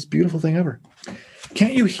it's the most beautiful thing ever.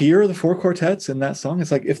 Can't you hear the 4 quartets in that song?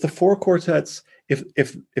 It's like if the 4 quartets, if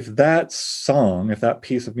that song, if that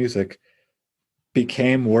piece of music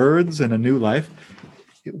became words in a new life,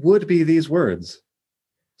 it would be these words.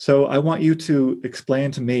 So I want you to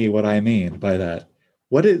explain to me what I mean by that.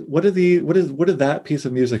 What did that piece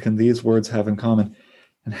of music and these words have in common?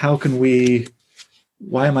 And how can we,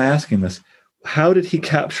 why am I asking this? How did he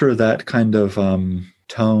capture that kind of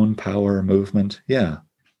tone, power, movement? Yeah.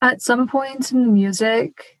 At some points in the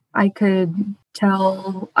music, I could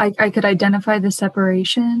tell, I could identify the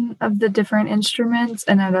separation of the different instruments,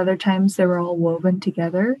 and at other times they were all woven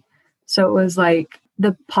together. So it was like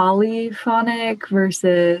the polyphonic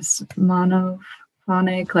versus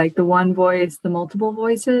monophonic, like the one voice, the multiple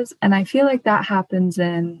voices. And I feel like that happens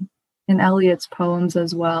in Eliot's poems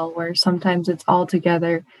as well, where sometimes it's all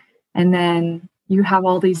together and then you have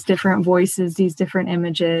all these different voices, these different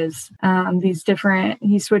images,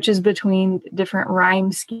 he switches between different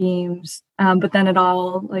rhyme schemes, but then it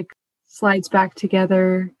all like slides back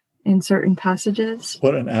together in certain passages.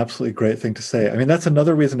 What an absolutely great thing to say. I mean, that's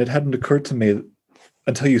another reason it hadn't occurred to me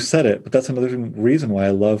until you said it, but that's another reason why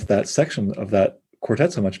I love that section of that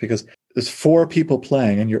quartet so much, because there's 4 people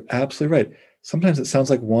playing, and you're absolutely right. Sometimes it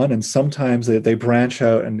sounds like one, and sometimes they branch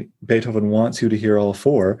out, and Beethoven wants you to hear all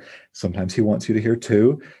 4. Sometimes he wants you to hear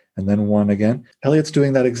 2, and then 1 again. Eliot's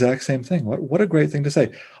doing that exact same thing. What a great thing to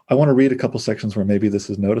say. I want to read a couple sections where maybe this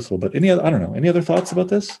is noticeable, but I don't know. Any other thoughts about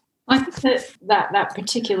this? I think that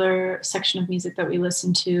particular section of music that we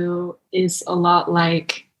listen to is a lot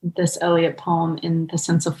like this Eliot poem in the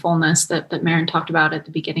sense of fullness that Maren talked about at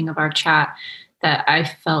the beginning of our chat, that I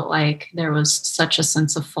felt like there was such a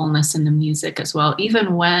sense of fullness in the music as well.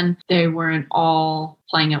 Even when they weren't all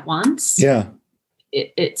playing at once, yeah,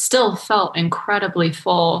 it still felt incredibly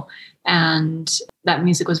full, and that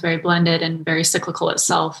music was very blended and very cyclical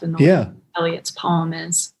itself in the way Eliot's poem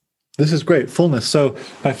is. This is great. Fullness. So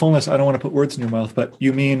by fullness, I don't want to put words in your mouth, but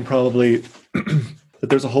you mean probably that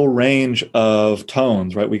there's a whole range of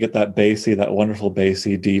tones, right? We get that bassy, that wonderful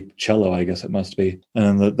bassy, deep cello, I guess it must be.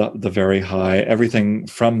 And then the very high, everything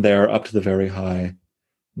from there up to the very high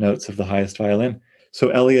notes of the highest violin. So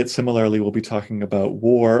Eliot similarly will be talking about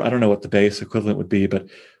war. I don't know what the bass equivalent would be, but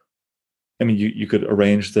I mean, you could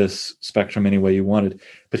arrange this spectrum any way you wanted.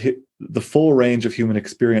 But the full range of human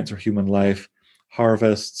experience or human life,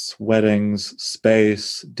 harvests, weddings,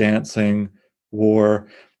 space, dancing, war.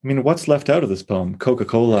 I mean, what's left out of this poem?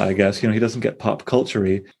 Coca-Cola, I guess. He doesn't get pop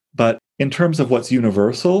culture-y. But in terms of what's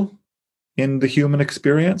universal in the human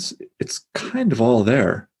experience, it's kind of all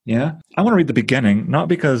there. Yeah. I want to read the beginning, not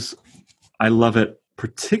because I love it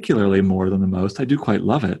particularly more than the most. I do quite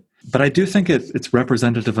love it. But I do think it's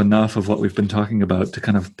representative enough of what we've been talking about to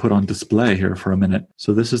kind of put on display here for a minute.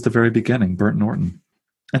 So this is the very beginning, Burnt Norton.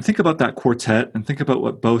 And think about that quartet, and think about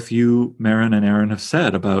what both you, Maren, and Aaron have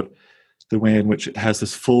said about the way in which it has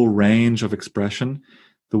this full range of expression,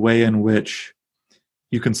 the way in which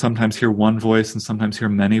you can sometimes hear one voice and sometimes hear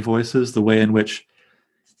many voices, the way in which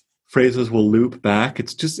phrases will loop back.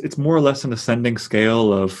 It's more or less an ascending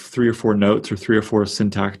scale of 3 or 4 notes or 3 or 4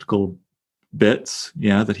 syntactical bits,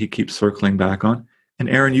 that he keeps circling back on. And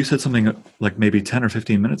Aaron, you said something like maybe 10 or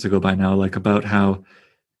 15 minutes ago by now, like about how,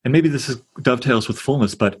 and maybe this dovetails with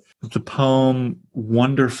fullness, but the poem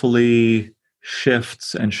wonderfully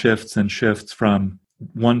shifts and shifts and shifts from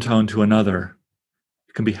one tone to another.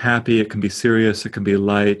 It can be happy, it can be serious, it can be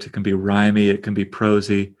light, it can be rhymey, it can be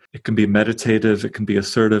prosy, it can be meditative, it can be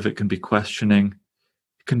assertive, it can be questioning.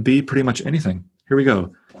 It can be pretty much anything. Here we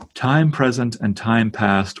go. Time present and time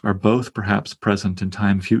past are both perhaps present in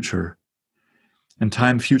time future, and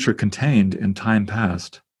time future contained in time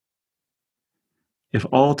past. If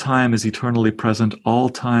all time is eternally present, all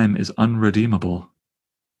time is unredeemable.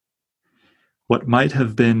 What might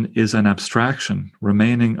have been is an abstraction,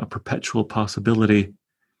 remaining a perpetual possibility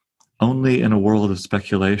only in a world of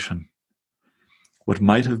speculation. What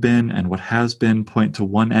might have been and what has been point to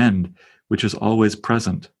one end, which is always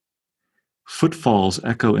present. Footfalls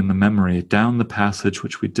echo in the memory down the passage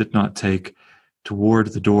which we did not take,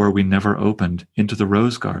 toward the door we never opened, into the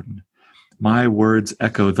rose garden. My words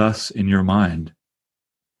echo thus in your mind.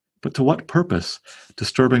 But to what purpose,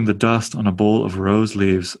 disturbing the dust on a bowl of rose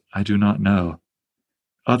leaves, I do not know.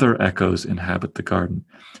 Other echoes inhabit the garden.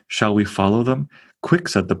 Shall we follow them? Quick,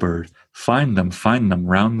 said the bird. Find them,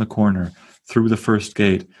 round the corner, through the first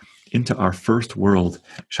gate, into our first world.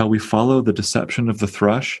 Shall we follow the deception of the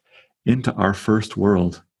thrush? Into our first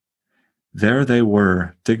world. There they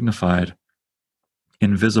were, dignified,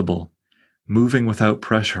 invisible, moving without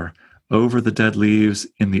pressure, over the dead leaves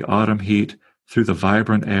in the autumn heat, through the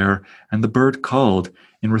vibrant air, and the bird called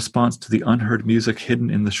in response to the unheard music hidden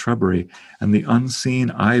in the shrubbery, and the unseen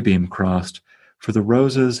eye-beam crossed, for the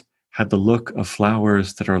roses had the look of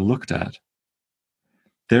flowers that are looked at.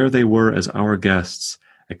 There they were as our guests,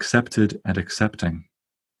 accepted and accepting.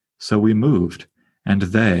 So we moved, and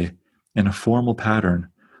they, in a formal pattern,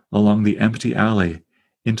 along the empty alley,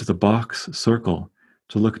 into the box circle,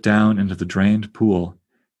 to look down into the drained pool.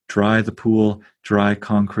 Dry the pool, dry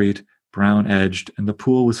concrete, brown-edged, and the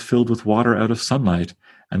pool was filled with water out of sunlight,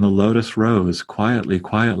 and the lotus rose, quietly,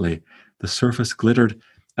 the surface glittered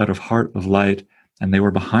out of heart of light, and they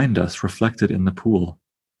were behind us, reflected in the pool.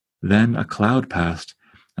 Then a cloud passed,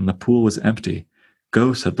 and the pool was empty.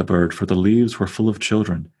 Go, said the bird, for the leaves were full of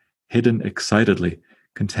children, hidden excitedly,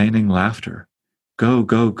 containing laughter. Go,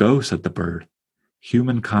 go, go, said the bird.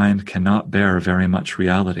 Humankind cannot bear very much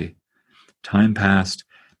reality. Time past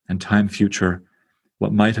and time future,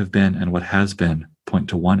 what might have been and what has been, point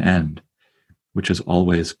to one end, which is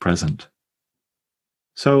always present.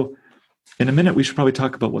 So, in a minute, we should probably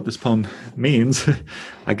talk about what this poem means,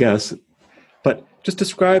 I guess. But just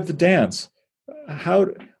describe the dance.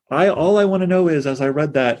 All I want to know is, as I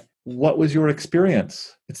read that, what was your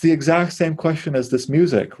experience? It's the exact same question as this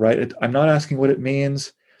music, right? I'm not asking what it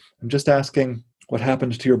means. I'm just asking what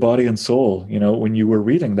happened to your body and soul, when you were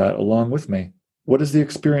reading that along with me. What is the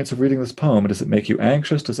experience of reading this poem? Does it make you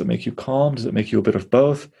anxious? Does it make you calm? Does it make you a bit of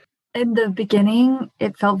both? In the beginning,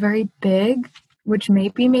 it felt very big, which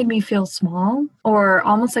maybe made me feel small, or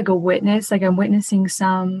almost like a witness, like I'm witnessing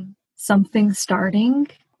something starting.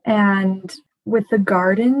 And with the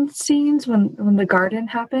garden scenes, when the garden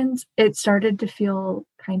happens, it started to feel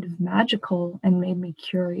kind of magical and made me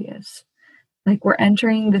curious. Like we're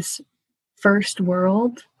entering this first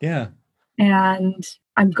world. Yeah. And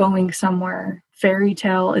I'm going somewhere. Fairy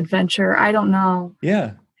tale, adventure, I don't know. Yeah.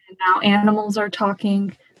 And now animals are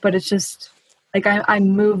talking, but it's just like I'm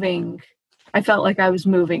moving. I felt like I was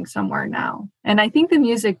moving somewhere now. And I think the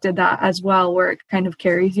music did that as well, where it kind of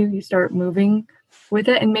carries you. You start moving with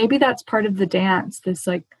it. And maybe that's part of the dance. This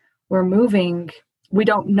like, we're moving. We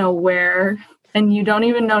don't know where. And you don't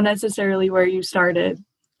even know necessarily where you started.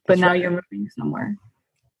 But now you're moving somewhere.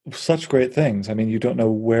 Such great things. I mean, you don't know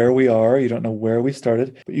where we are. You don't know where we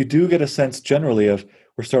started. But you do get a sense generally of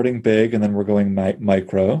we're starting big and then we're going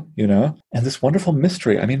micro, And this wonderful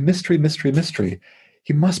mystery. I mean, mystery.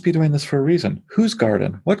 He must be doing this for a reason. Whose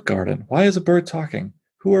garden? What garden? Why is a bird talking?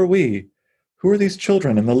 Who are we? Who are these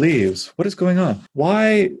children in the leaves? What is going on?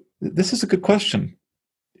 Why? This is a good question.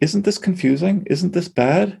 Isn't this confusing? Isn't this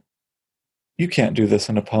bad? You can't do this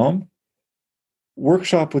in a poem.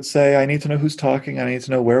 Workshop would say, I need to know who's talking, I need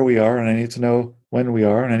to know where we are, and I need to know when we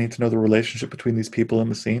are, and I need to know the relationship between these people in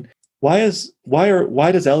the scene. Why does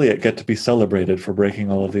Eliot get to be celebrated for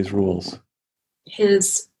breaking all of these rules?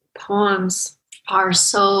 His poems are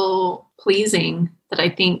so pleasing that I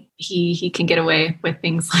think he can get away with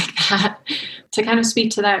things like that. To kind of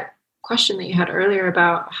speak to that question that you had earlier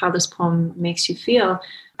about how this poem makes you feel,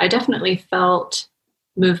 I definitely felt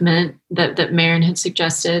movement that Maren had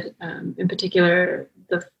suggested, in particular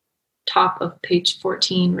the top of page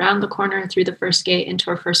 14, round the corner through the first gate into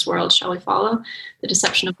our first world shall we follow, the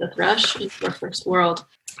deception of the thrush into our first world.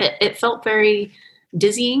 It felt very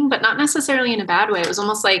dizzying, but not necessarily in a bad way. It was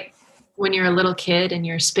almost like when you're a little kid and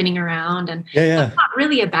you're spinning around, and that's not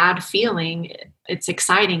really a bad feeling. It's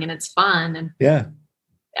exciting and it's fun. And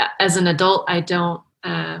as an adult, I don't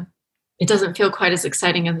it doesn't feel quite as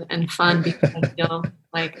exciting and fun because I feel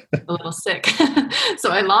like a little sick.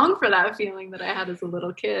 So I long for that feeling that I had as a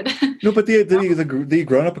little kid. No, but the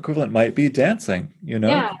grown-up equivalent might be dancing,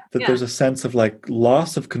 there's a sense of like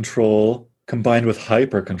loss of control combined with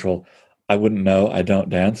hyper control. I wouldn't know. I don't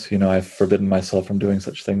dance. I've forbidden myself from doing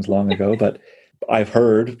such things long ago, but I've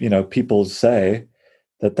heard, people say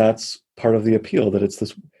that that's part of the appeal, that it's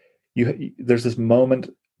this, there's this moment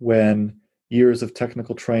when years of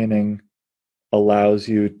technical training allows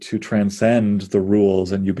you to transcend the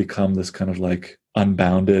rules and you become this kind of like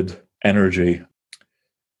unbounded energy.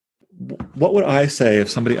 What would I say if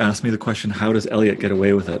somebody asked me the question, how does Eliot get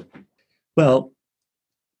away with it? Well,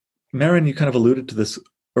 Maren, you kind of alluded to this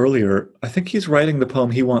earlier. I think he's writing the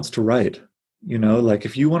poem he wants to write. You know, like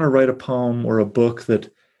if you want to write a poem or a book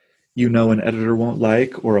that you know an editor won't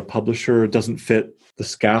like, or a publisher doesn't fit the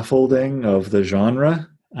scaffolding of the genre,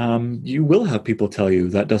 you will have people tell you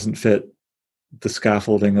that doesn't fit the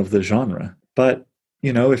scaffolding of the genre. But,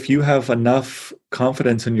 you know, if you have enough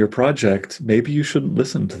confidence in your project, maybe you shouldn't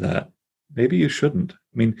listen to that. Maybe you shouldn't.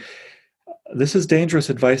 I mean, this is dangerous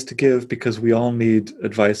advice to give because we all need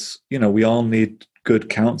advice. You know, we all need good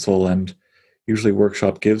counsel, and usually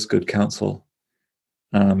Workshop gives good counsel.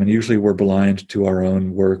 And usually we're blind to our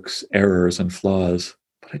own work's errors and flaws.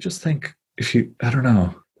 But I just think I don't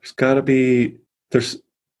know,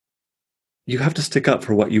 you have to stick up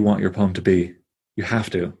for what you want your poem to be. You have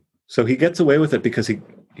to. So he gets away with it because he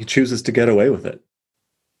chooses to get away with it.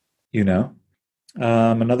 You know?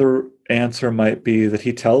 Another answer might be that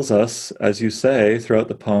he tells us, as you say, throughout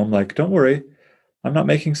the poem, like, don't worry, I'm not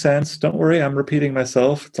making sense. Don't worry, I'm repeating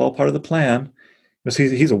myself. It's all part of the plan. Because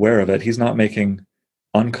he's aware of it. He's not making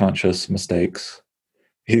unconscious mistakes.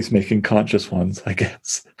 He's making conscious ones, I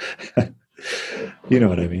guess. You know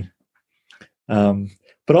what I mean.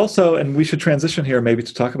 But also, and we should transition here maybe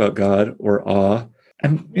to talk about God or awe.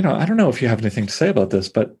 And, you know, I don't know if you have anything to say about this,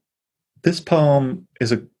 but this poem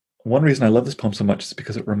is one reason I love this poem so much is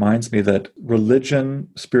because it reminds me that religion,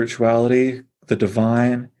 spirituality, the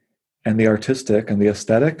divine, and the artistic and the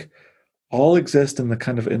aesthetic all exist in the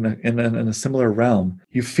kind of in a similar realm.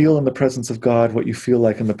 You feel in the presence of God what you feel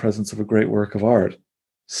like in the presence of a great work of art,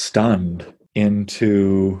 stunned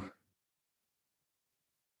into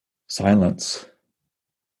silence,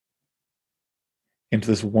 into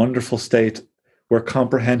this wonderful state where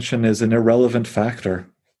comprehension is an irrelevant factor.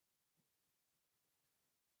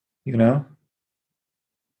 You know?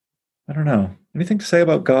 I don't know. Anything to say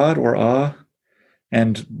about God or awe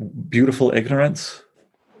and beautiful ignorance?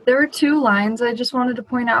 There were two lines I just wanted to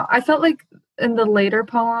point out. I felt like in the later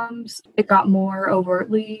poems, it got more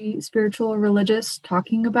overtly spiritual or religious,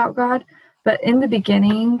 talking about God. But in the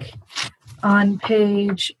beginning, on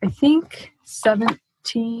page, I think,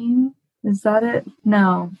 17, is that it?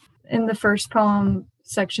 No. In the first poem,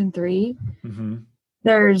 section 3,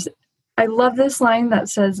 I love this line that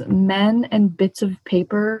says, men and bits of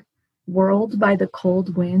paper whirled by the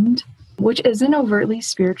cold wind, which isn't overtly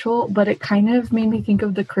spiritual, but it kind of made me think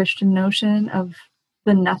of the Christian notion of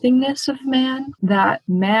the nothingness of man, that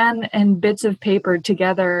man and bits of paper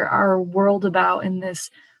together are whirled about in this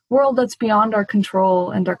world that's beyond our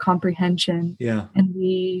control and our comprehension. Yeah. And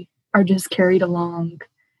we are just carried along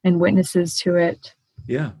and witnesses to it.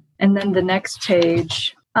 Yeah. And then the next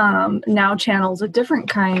page now channels a different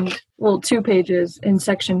kind, 2 pages in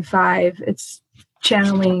section 5. It's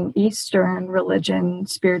channeling Eastern religion,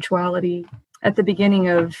 spirituality. At the beginning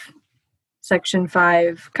of section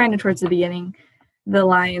 5, kind of towards the beginning, the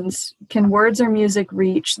lines, can words or music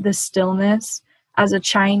reach the stillness as a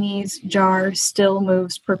Chinese jar still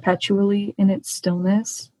moves perpetually in its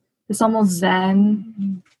stillness? This almost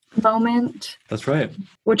Zen moment. That's right.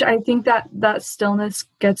 Which I think that stillness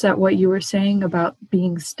gets at what you were saying about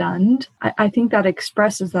being stunned. I think that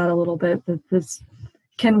expresses that a little bit, that this,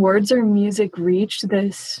 can words or music reach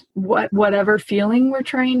this, whatever feeling we're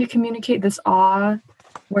trying to communicate, this awe,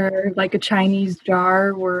 where like a Chinese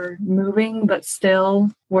jar, we're moving, but still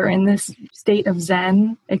we're in this state of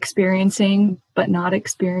Zen, experiencing, but not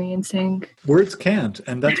experiencing. Words can't.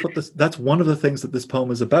 And that's one of the things that this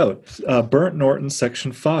poem is about. Burnt Norton,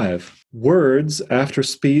 section 5. Words, after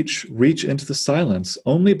speech, reach into the silence.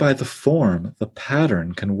 Only by the form, the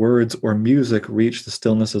pattern, can words or music reach the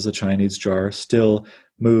stillness as a Chinese jar still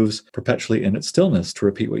moves perpetually in its stillness, to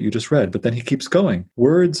repeat what you just read. But then he keeps going.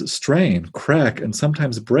 Words strain, crack, and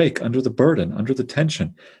sometimes break under the burden, under the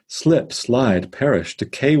tension, slip, slide, perish,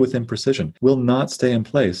 decay with imprecision, will not stay in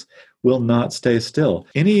place, will not stay still.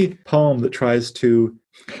 Any poem that tries to,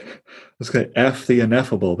 let's say, F the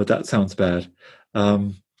ineffable, but that sounds bad.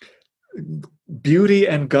 Beauty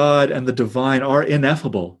and God and the divine are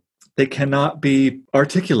ineffable. They cannot be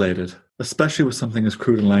articulated, especially with something as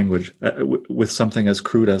crude as language.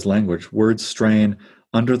 Words strain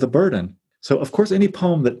under the burden. So, of course, any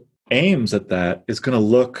poem that aims at that is going to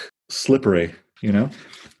look slippery, you know?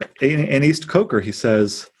 In East Coker, he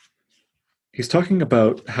says, he's talking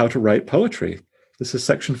about how to write poetry. This is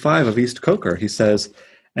section 5 of East Coker. He says,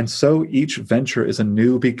 and so each venture is a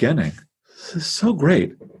new beginning. This is so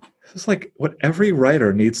great. This is like what every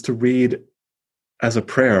writer needs to read as a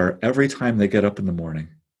prayer every time they get up in the morning.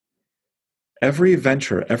 Every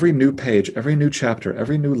venture, every new page, every new chapter,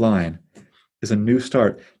 every new line is a new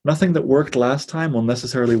start. Nothing that worked last time will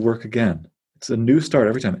necessarily work again. It's a new start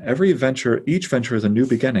every time. Every venture, each venture is a new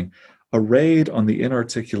beginning. Arrayed on the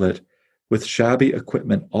inarticulate with shabby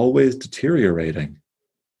equipment always deteriorating.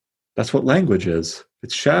 That's what language is.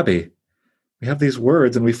 It's shabby. We have these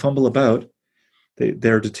words and we fumble about.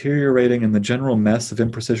 They're deteriorating in the general mess of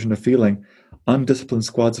imprecision of feeling, undisciplined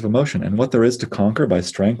squads of emotion. And what there is to conquer by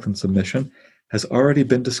strength and submission has already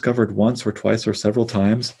been discovered once or twice or several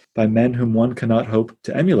times by men whom one cannot hope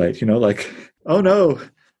to emulate. Like, oh no,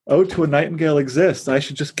 Ode to a Nightingale exists. I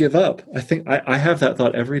should just give up. I think I have that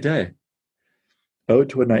thought every day. Ode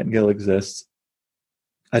to a Nightingale exists.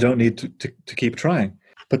 I don't need to keep trying.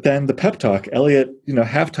 But then the pep talk, Eliot,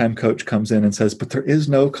 halftime coach comes in and says, but there is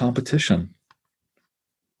no competition.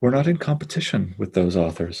 We're not in competition with those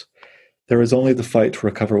authors. There is only the fight to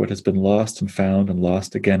recover what has been lost and found and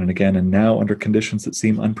lost again and again, and now under conditions that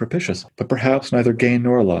seem unpropitious, but perhaps neither gain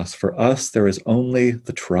nor loss. For us, there is only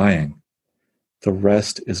the trying. The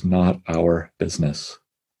rest is not our business.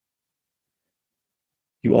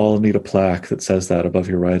 You all need a plaque that says that above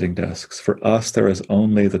your writing desks. For us, there is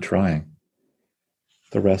only the trying.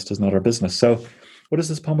 The rest is not our business. So what is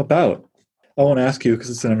this poem about? I won't ask you because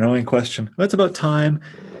it's an annoying question. It's about time.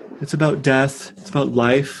 It's about death. It's about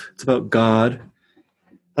life. It's about God.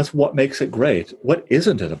 That's what makes it great. What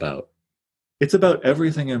isn't it about? It's about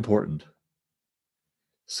everything important.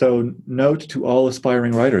 So note to all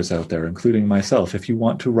aspiring writers out there, including myself, if you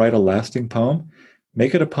want to write a lasting poem,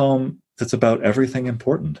 make it a poem that's about everything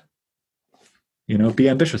important. Be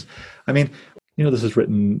ambitious. This is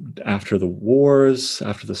written after the wars,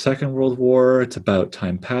 after the Second World War. It's about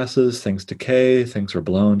time passes, things decay, things are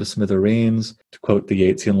blown to smithereens. To quote the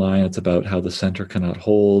Yeatsian line, it's about how the center cannot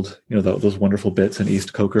hold. Those wonderful bits in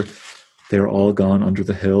East Coker. They are all gone under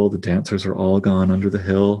the hill. The dancers are all gone under the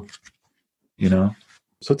hill. So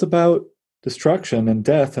it's about destruction and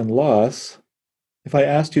death and loss. If I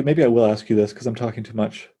asked you, maybe I will ask you this because I'm talking too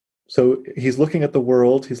much. So he's looking at the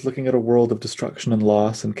world. He's looking at a world of destruction and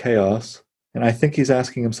loss and chaos. And I think he's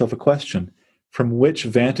asking himself a question. From which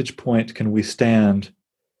vantage point can we stand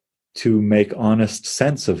to make honest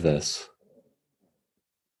sense of this?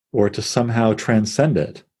 Or to somehow transcend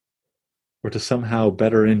it? Or to somehow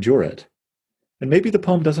better endure it? And maybe the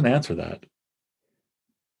poem doesn't answer that.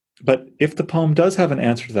 But if the poem does have an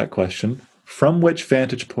answer to that question, from which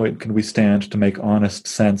vantage point can we stand to make honest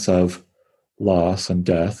sense of loss and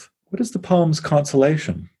death? What is the poem's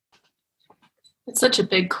consolation? It's such a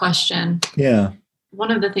big question. Yeah.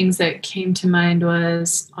 One of the things that came to mind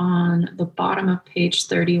was on the bottom of page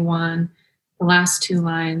 31, the last two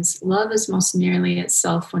lines, love is most nearly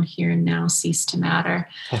itself when here and now cease to matter.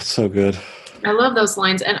 That's so good. I love those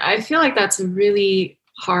lines. And I feel like that's a really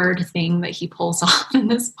hard thing that he pulls off in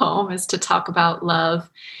this poem, is to talk about love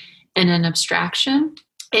in an abstraction.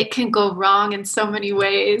 It can go wrong in so many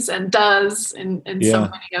ways, and does in so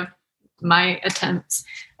many of my attempts.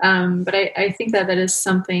 But I think that is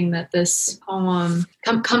something that this poem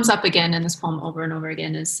comes up again in this poem over and over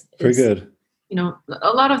again. Is very good.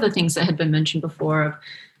 A lot of the things that had been mentioned before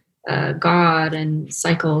of God and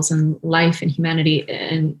cycles and life and humanity,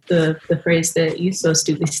 and the phrase that you so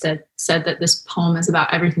astutely said that this poem is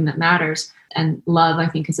about everything that matters, and love, I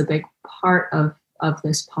think, is a big part of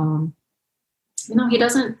this poem. He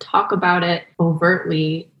doesn't talk about it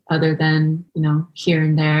overtly, other than here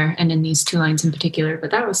and there, and in these two lines in particular.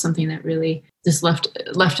 But that was something that really just left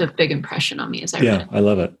a big impression on me as I read it. I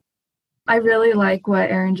love it. I really like what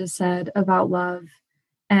Aaron just said about love.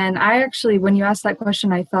 And I actually, when you asked that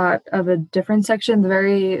question, I thought of a different section, the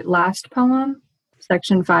very last poem,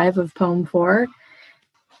 section 5 of poem 4.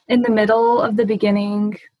 In the middle of the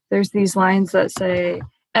beginning, there's these lines that say,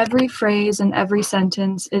 every phrase and every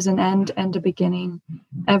sentence is an end and a beginning.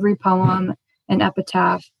 Every poem, an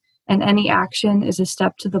epitaph, and any action is a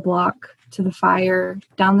step to the block, to the fire,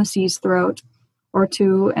 down the sea's throat, or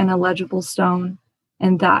to an illegible stone.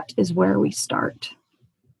 And that is where we start.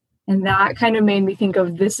 And that kind of made me think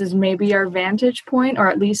of this is maybe our vantage point, or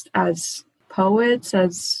at least as poets,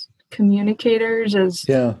 as communicators, as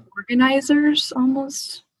organizers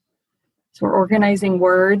almost. So we're organizing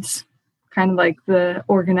words, kind of like the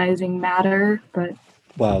organizing matter. But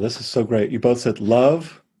wow, this is so great. You both said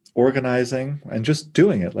love, organizing, and just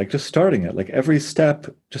doing it, like just starting it, like every step,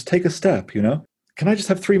 just take a step, Can I just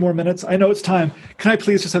have 3 more minutes? I know it's time. Can I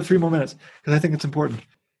please just have 3 more minutes? Because I think it's important.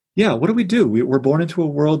 Yeah, what do? We're born into a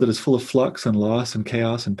world that is full of flux and loss and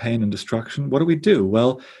chaos and pain and destruction. What do?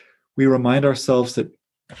 Well, We remind ourselves that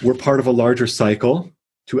we're part of a larger cycle.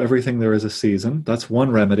 To everything there is a season. That's one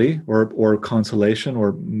remedy or consolation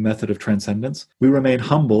or method of transcendence. We remain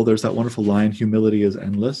humble. There's that wonderful line, humility is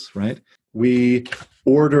endless, right? We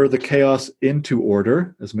order the chaos into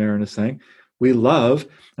order, as Marin is saying. We love,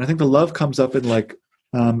 and I think the love comes up in like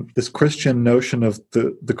this Christian notion of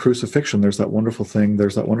the crucifixion. There's that wonderful thing.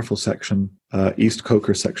 There's that wonderful section, East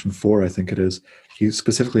Coker section 4, I think it is. He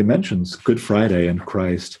specifically mentions Good Friday and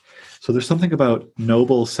Christ. So there's something about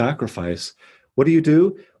noble sacrifice. What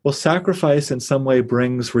do? Well, sacrifice in some way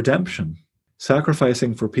brings redemption.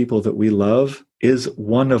 Sacrificing for people that we love is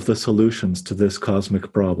one of the solutions to this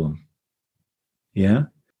cosmic problem. Yeah?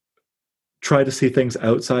 Try to see things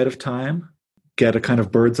outside of time. Get a kind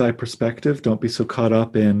of bird's eye perspective. Don't be so caught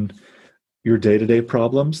up in your day-to-day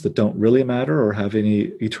problems that don't really matter or have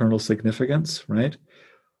any eternal significance, right?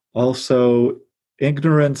 Also,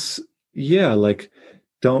 ignorance,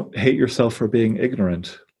 don't hate yourself for being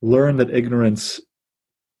ignorant. Learn that ignorance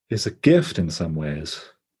is a gift in some ways.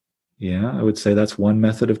 Yeah, I would say that's one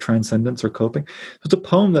method of transcendence or coping. It's a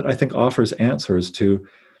poem that I think offers answers to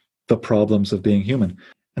the problems of being human.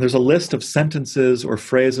 And there's a list of sentences or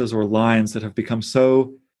phrases or lines that have become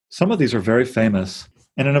some of these are very famous.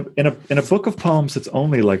 And in a book of poems that's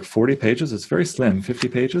only like 40 pages, it's very slim, 50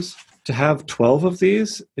 pages. To have 12 of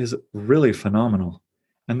these is really phenomenal.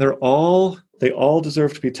 And they all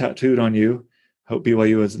deserve to be tattooed on you. Hope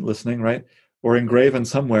BYU isn't listening, right? Or engraven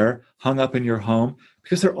somewhere, hung up in your home,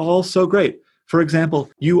 because they're all so great. For example,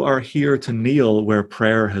 you are here to kneel where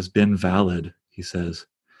prayer has been valid, he says.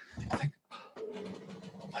 I think,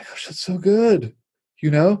 oh my gosh, that's so good.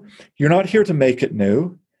 You're not here to make it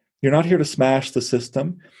new. You're not here to smash the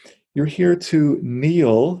system. You're here to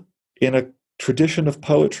kneel in a tradition of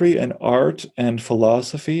poetry and art and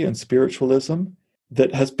philosophy and spiritualism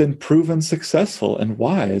that has been proven successful and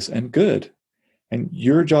wise and good. And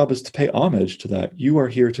your job is to pay homage to that. You are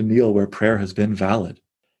here to kneel where prayer has been valid.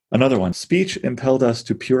 Another one, speech impelled us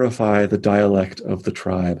to purify the dialect of the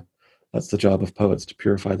tribe. That's the job of poets, to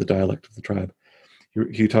purify the dialect of the tribe.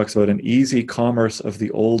 He talks about an easy commerce of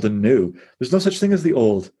the old and new. There's no such thing as the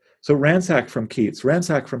old. So ransack from Keats,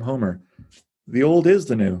 ransack from Homer. The old is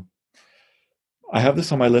the new. I have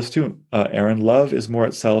this on my list too, Aaron. Love is more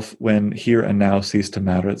itself when here and now cease to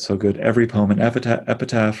matter. It's so good. Every poem, an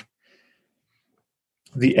epitaph.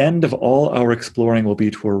 The end of all our exploring will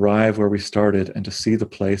be to arrive where we started and to see the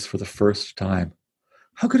place for the first time.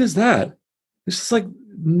 How good is that? It's just like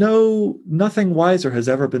nothing wiser has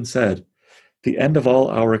ever been said. The end of all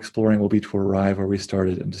our exploring will be to arrive where we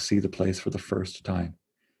started and to see the place for the first time.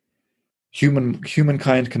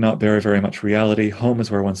 Humankind cannot bear very much reality. Home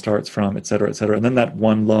is where one starts from, etc., etc. And then that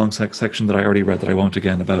one long section that I already read that I won't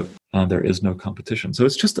again about there is no competition. So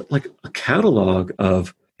it's just like a catalog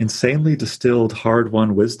of insanely distilled,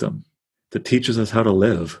 hard-won wisdom that teaches us how to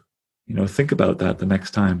live. Think about that the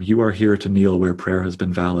next time. You are here to kneel where prayer has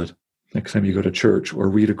been valid. Next time you go to church or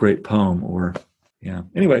read a great poem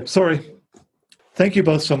Anyway, sorry. Thank you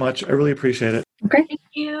both so much. I really appreciate it. Okay. Thank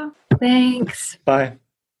you. Thanks. Bye.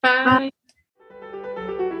 Bye.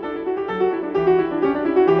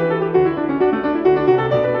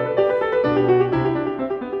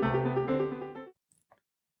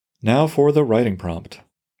 Now for the writing prompt.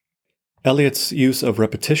 Eliot's use of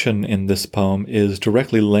repetition in this poem is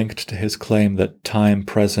directly linked to his claim that time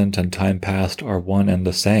present and time past are one and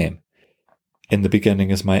the same. In the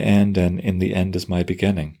beginning is my end, and in the end is my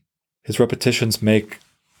beginning. His repetitions make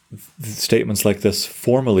statements like this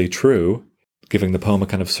formally true, giving the poem a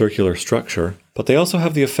kind of circular structure, but they also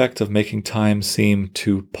have the effect of making time seem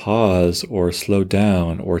to pause or slow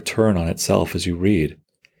down or turn on itself as you read.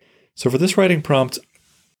 So for this writing prompt,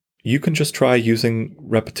 you can just try using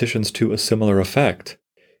repetitions to a similar effect.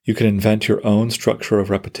 You can invent your own structure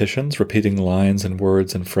of repetitions, repeating lines and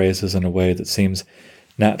words and phrases in a way that seems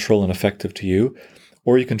natural and effective to you,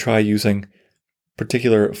 or you can try using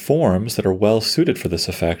particular forms that are well suited for this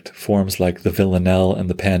effect, forms like the villanelle and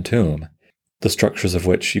the pantoum, the structures of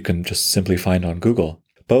which you can just simply find on Google.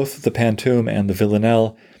 Both the pantoum and the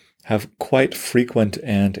villanelle have quite frequent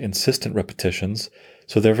and insistent repetitions,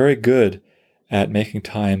 so they're very good at making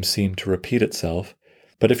time seem to repeat itself.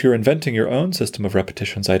 But if you're inventing your own system of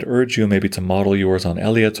repetitions, I'd urge you maybe to model yours on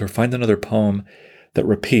Eliot's or find another poem that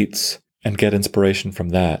repeats and get inspiration from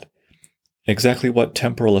that. Exactly what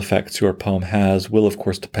temporal effects your poem has will, of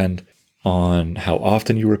course, depend on how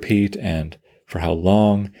often you repeat and for how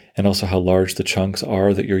long, and also how large the chunks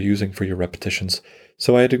are that you're using for your repetitions.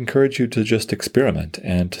 So I'd encourage you to just experiment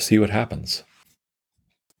and to see what happens.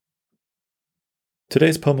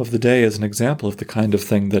 Today's poem of the day is an example of the kind of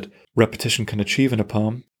thing that repetition can achieve in a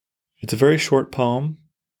poem. It's a very short poem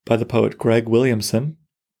by the poet Greg Williamson,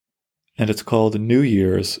 and it's called New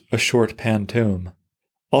Year's, a Short Pantoum.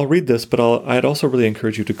 I'll read this, but I'd also really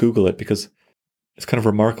encourage you to Google it because it's kind of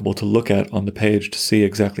remarkable to look at on the page to see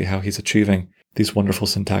exactly how he's achieving these wonderful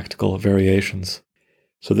syntactical variations.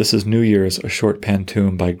 So this is New Year's, a Short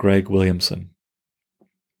Pantoum by Greg Williamson.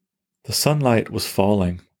 The sunlight was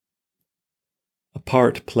falling. A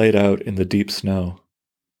part played out in the deep snow.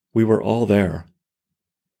 We were all there.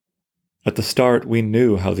 At the start, we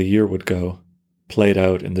knew how the year would go, played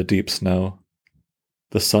out in the deep snow.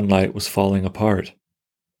 The sunlight was falling apart.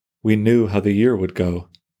 We knew how the year would go.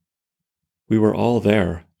 We were all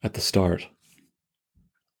there at the start.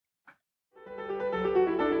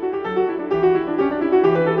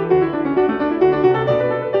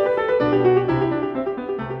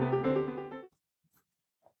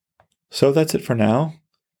 So that's it for now.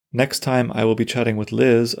 Next time I will be chatting with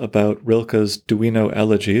Liz about Rilke's Duino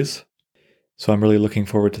Elegies. So I'm really looking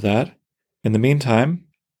forward to that. In the meantime,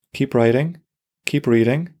 keep writing, keep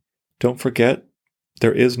reading. Don't forget,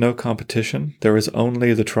 there is no competition. There is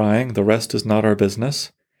only the trying. The rest is not our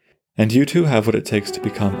business. And you too have what it takes to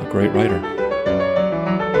become a great writer.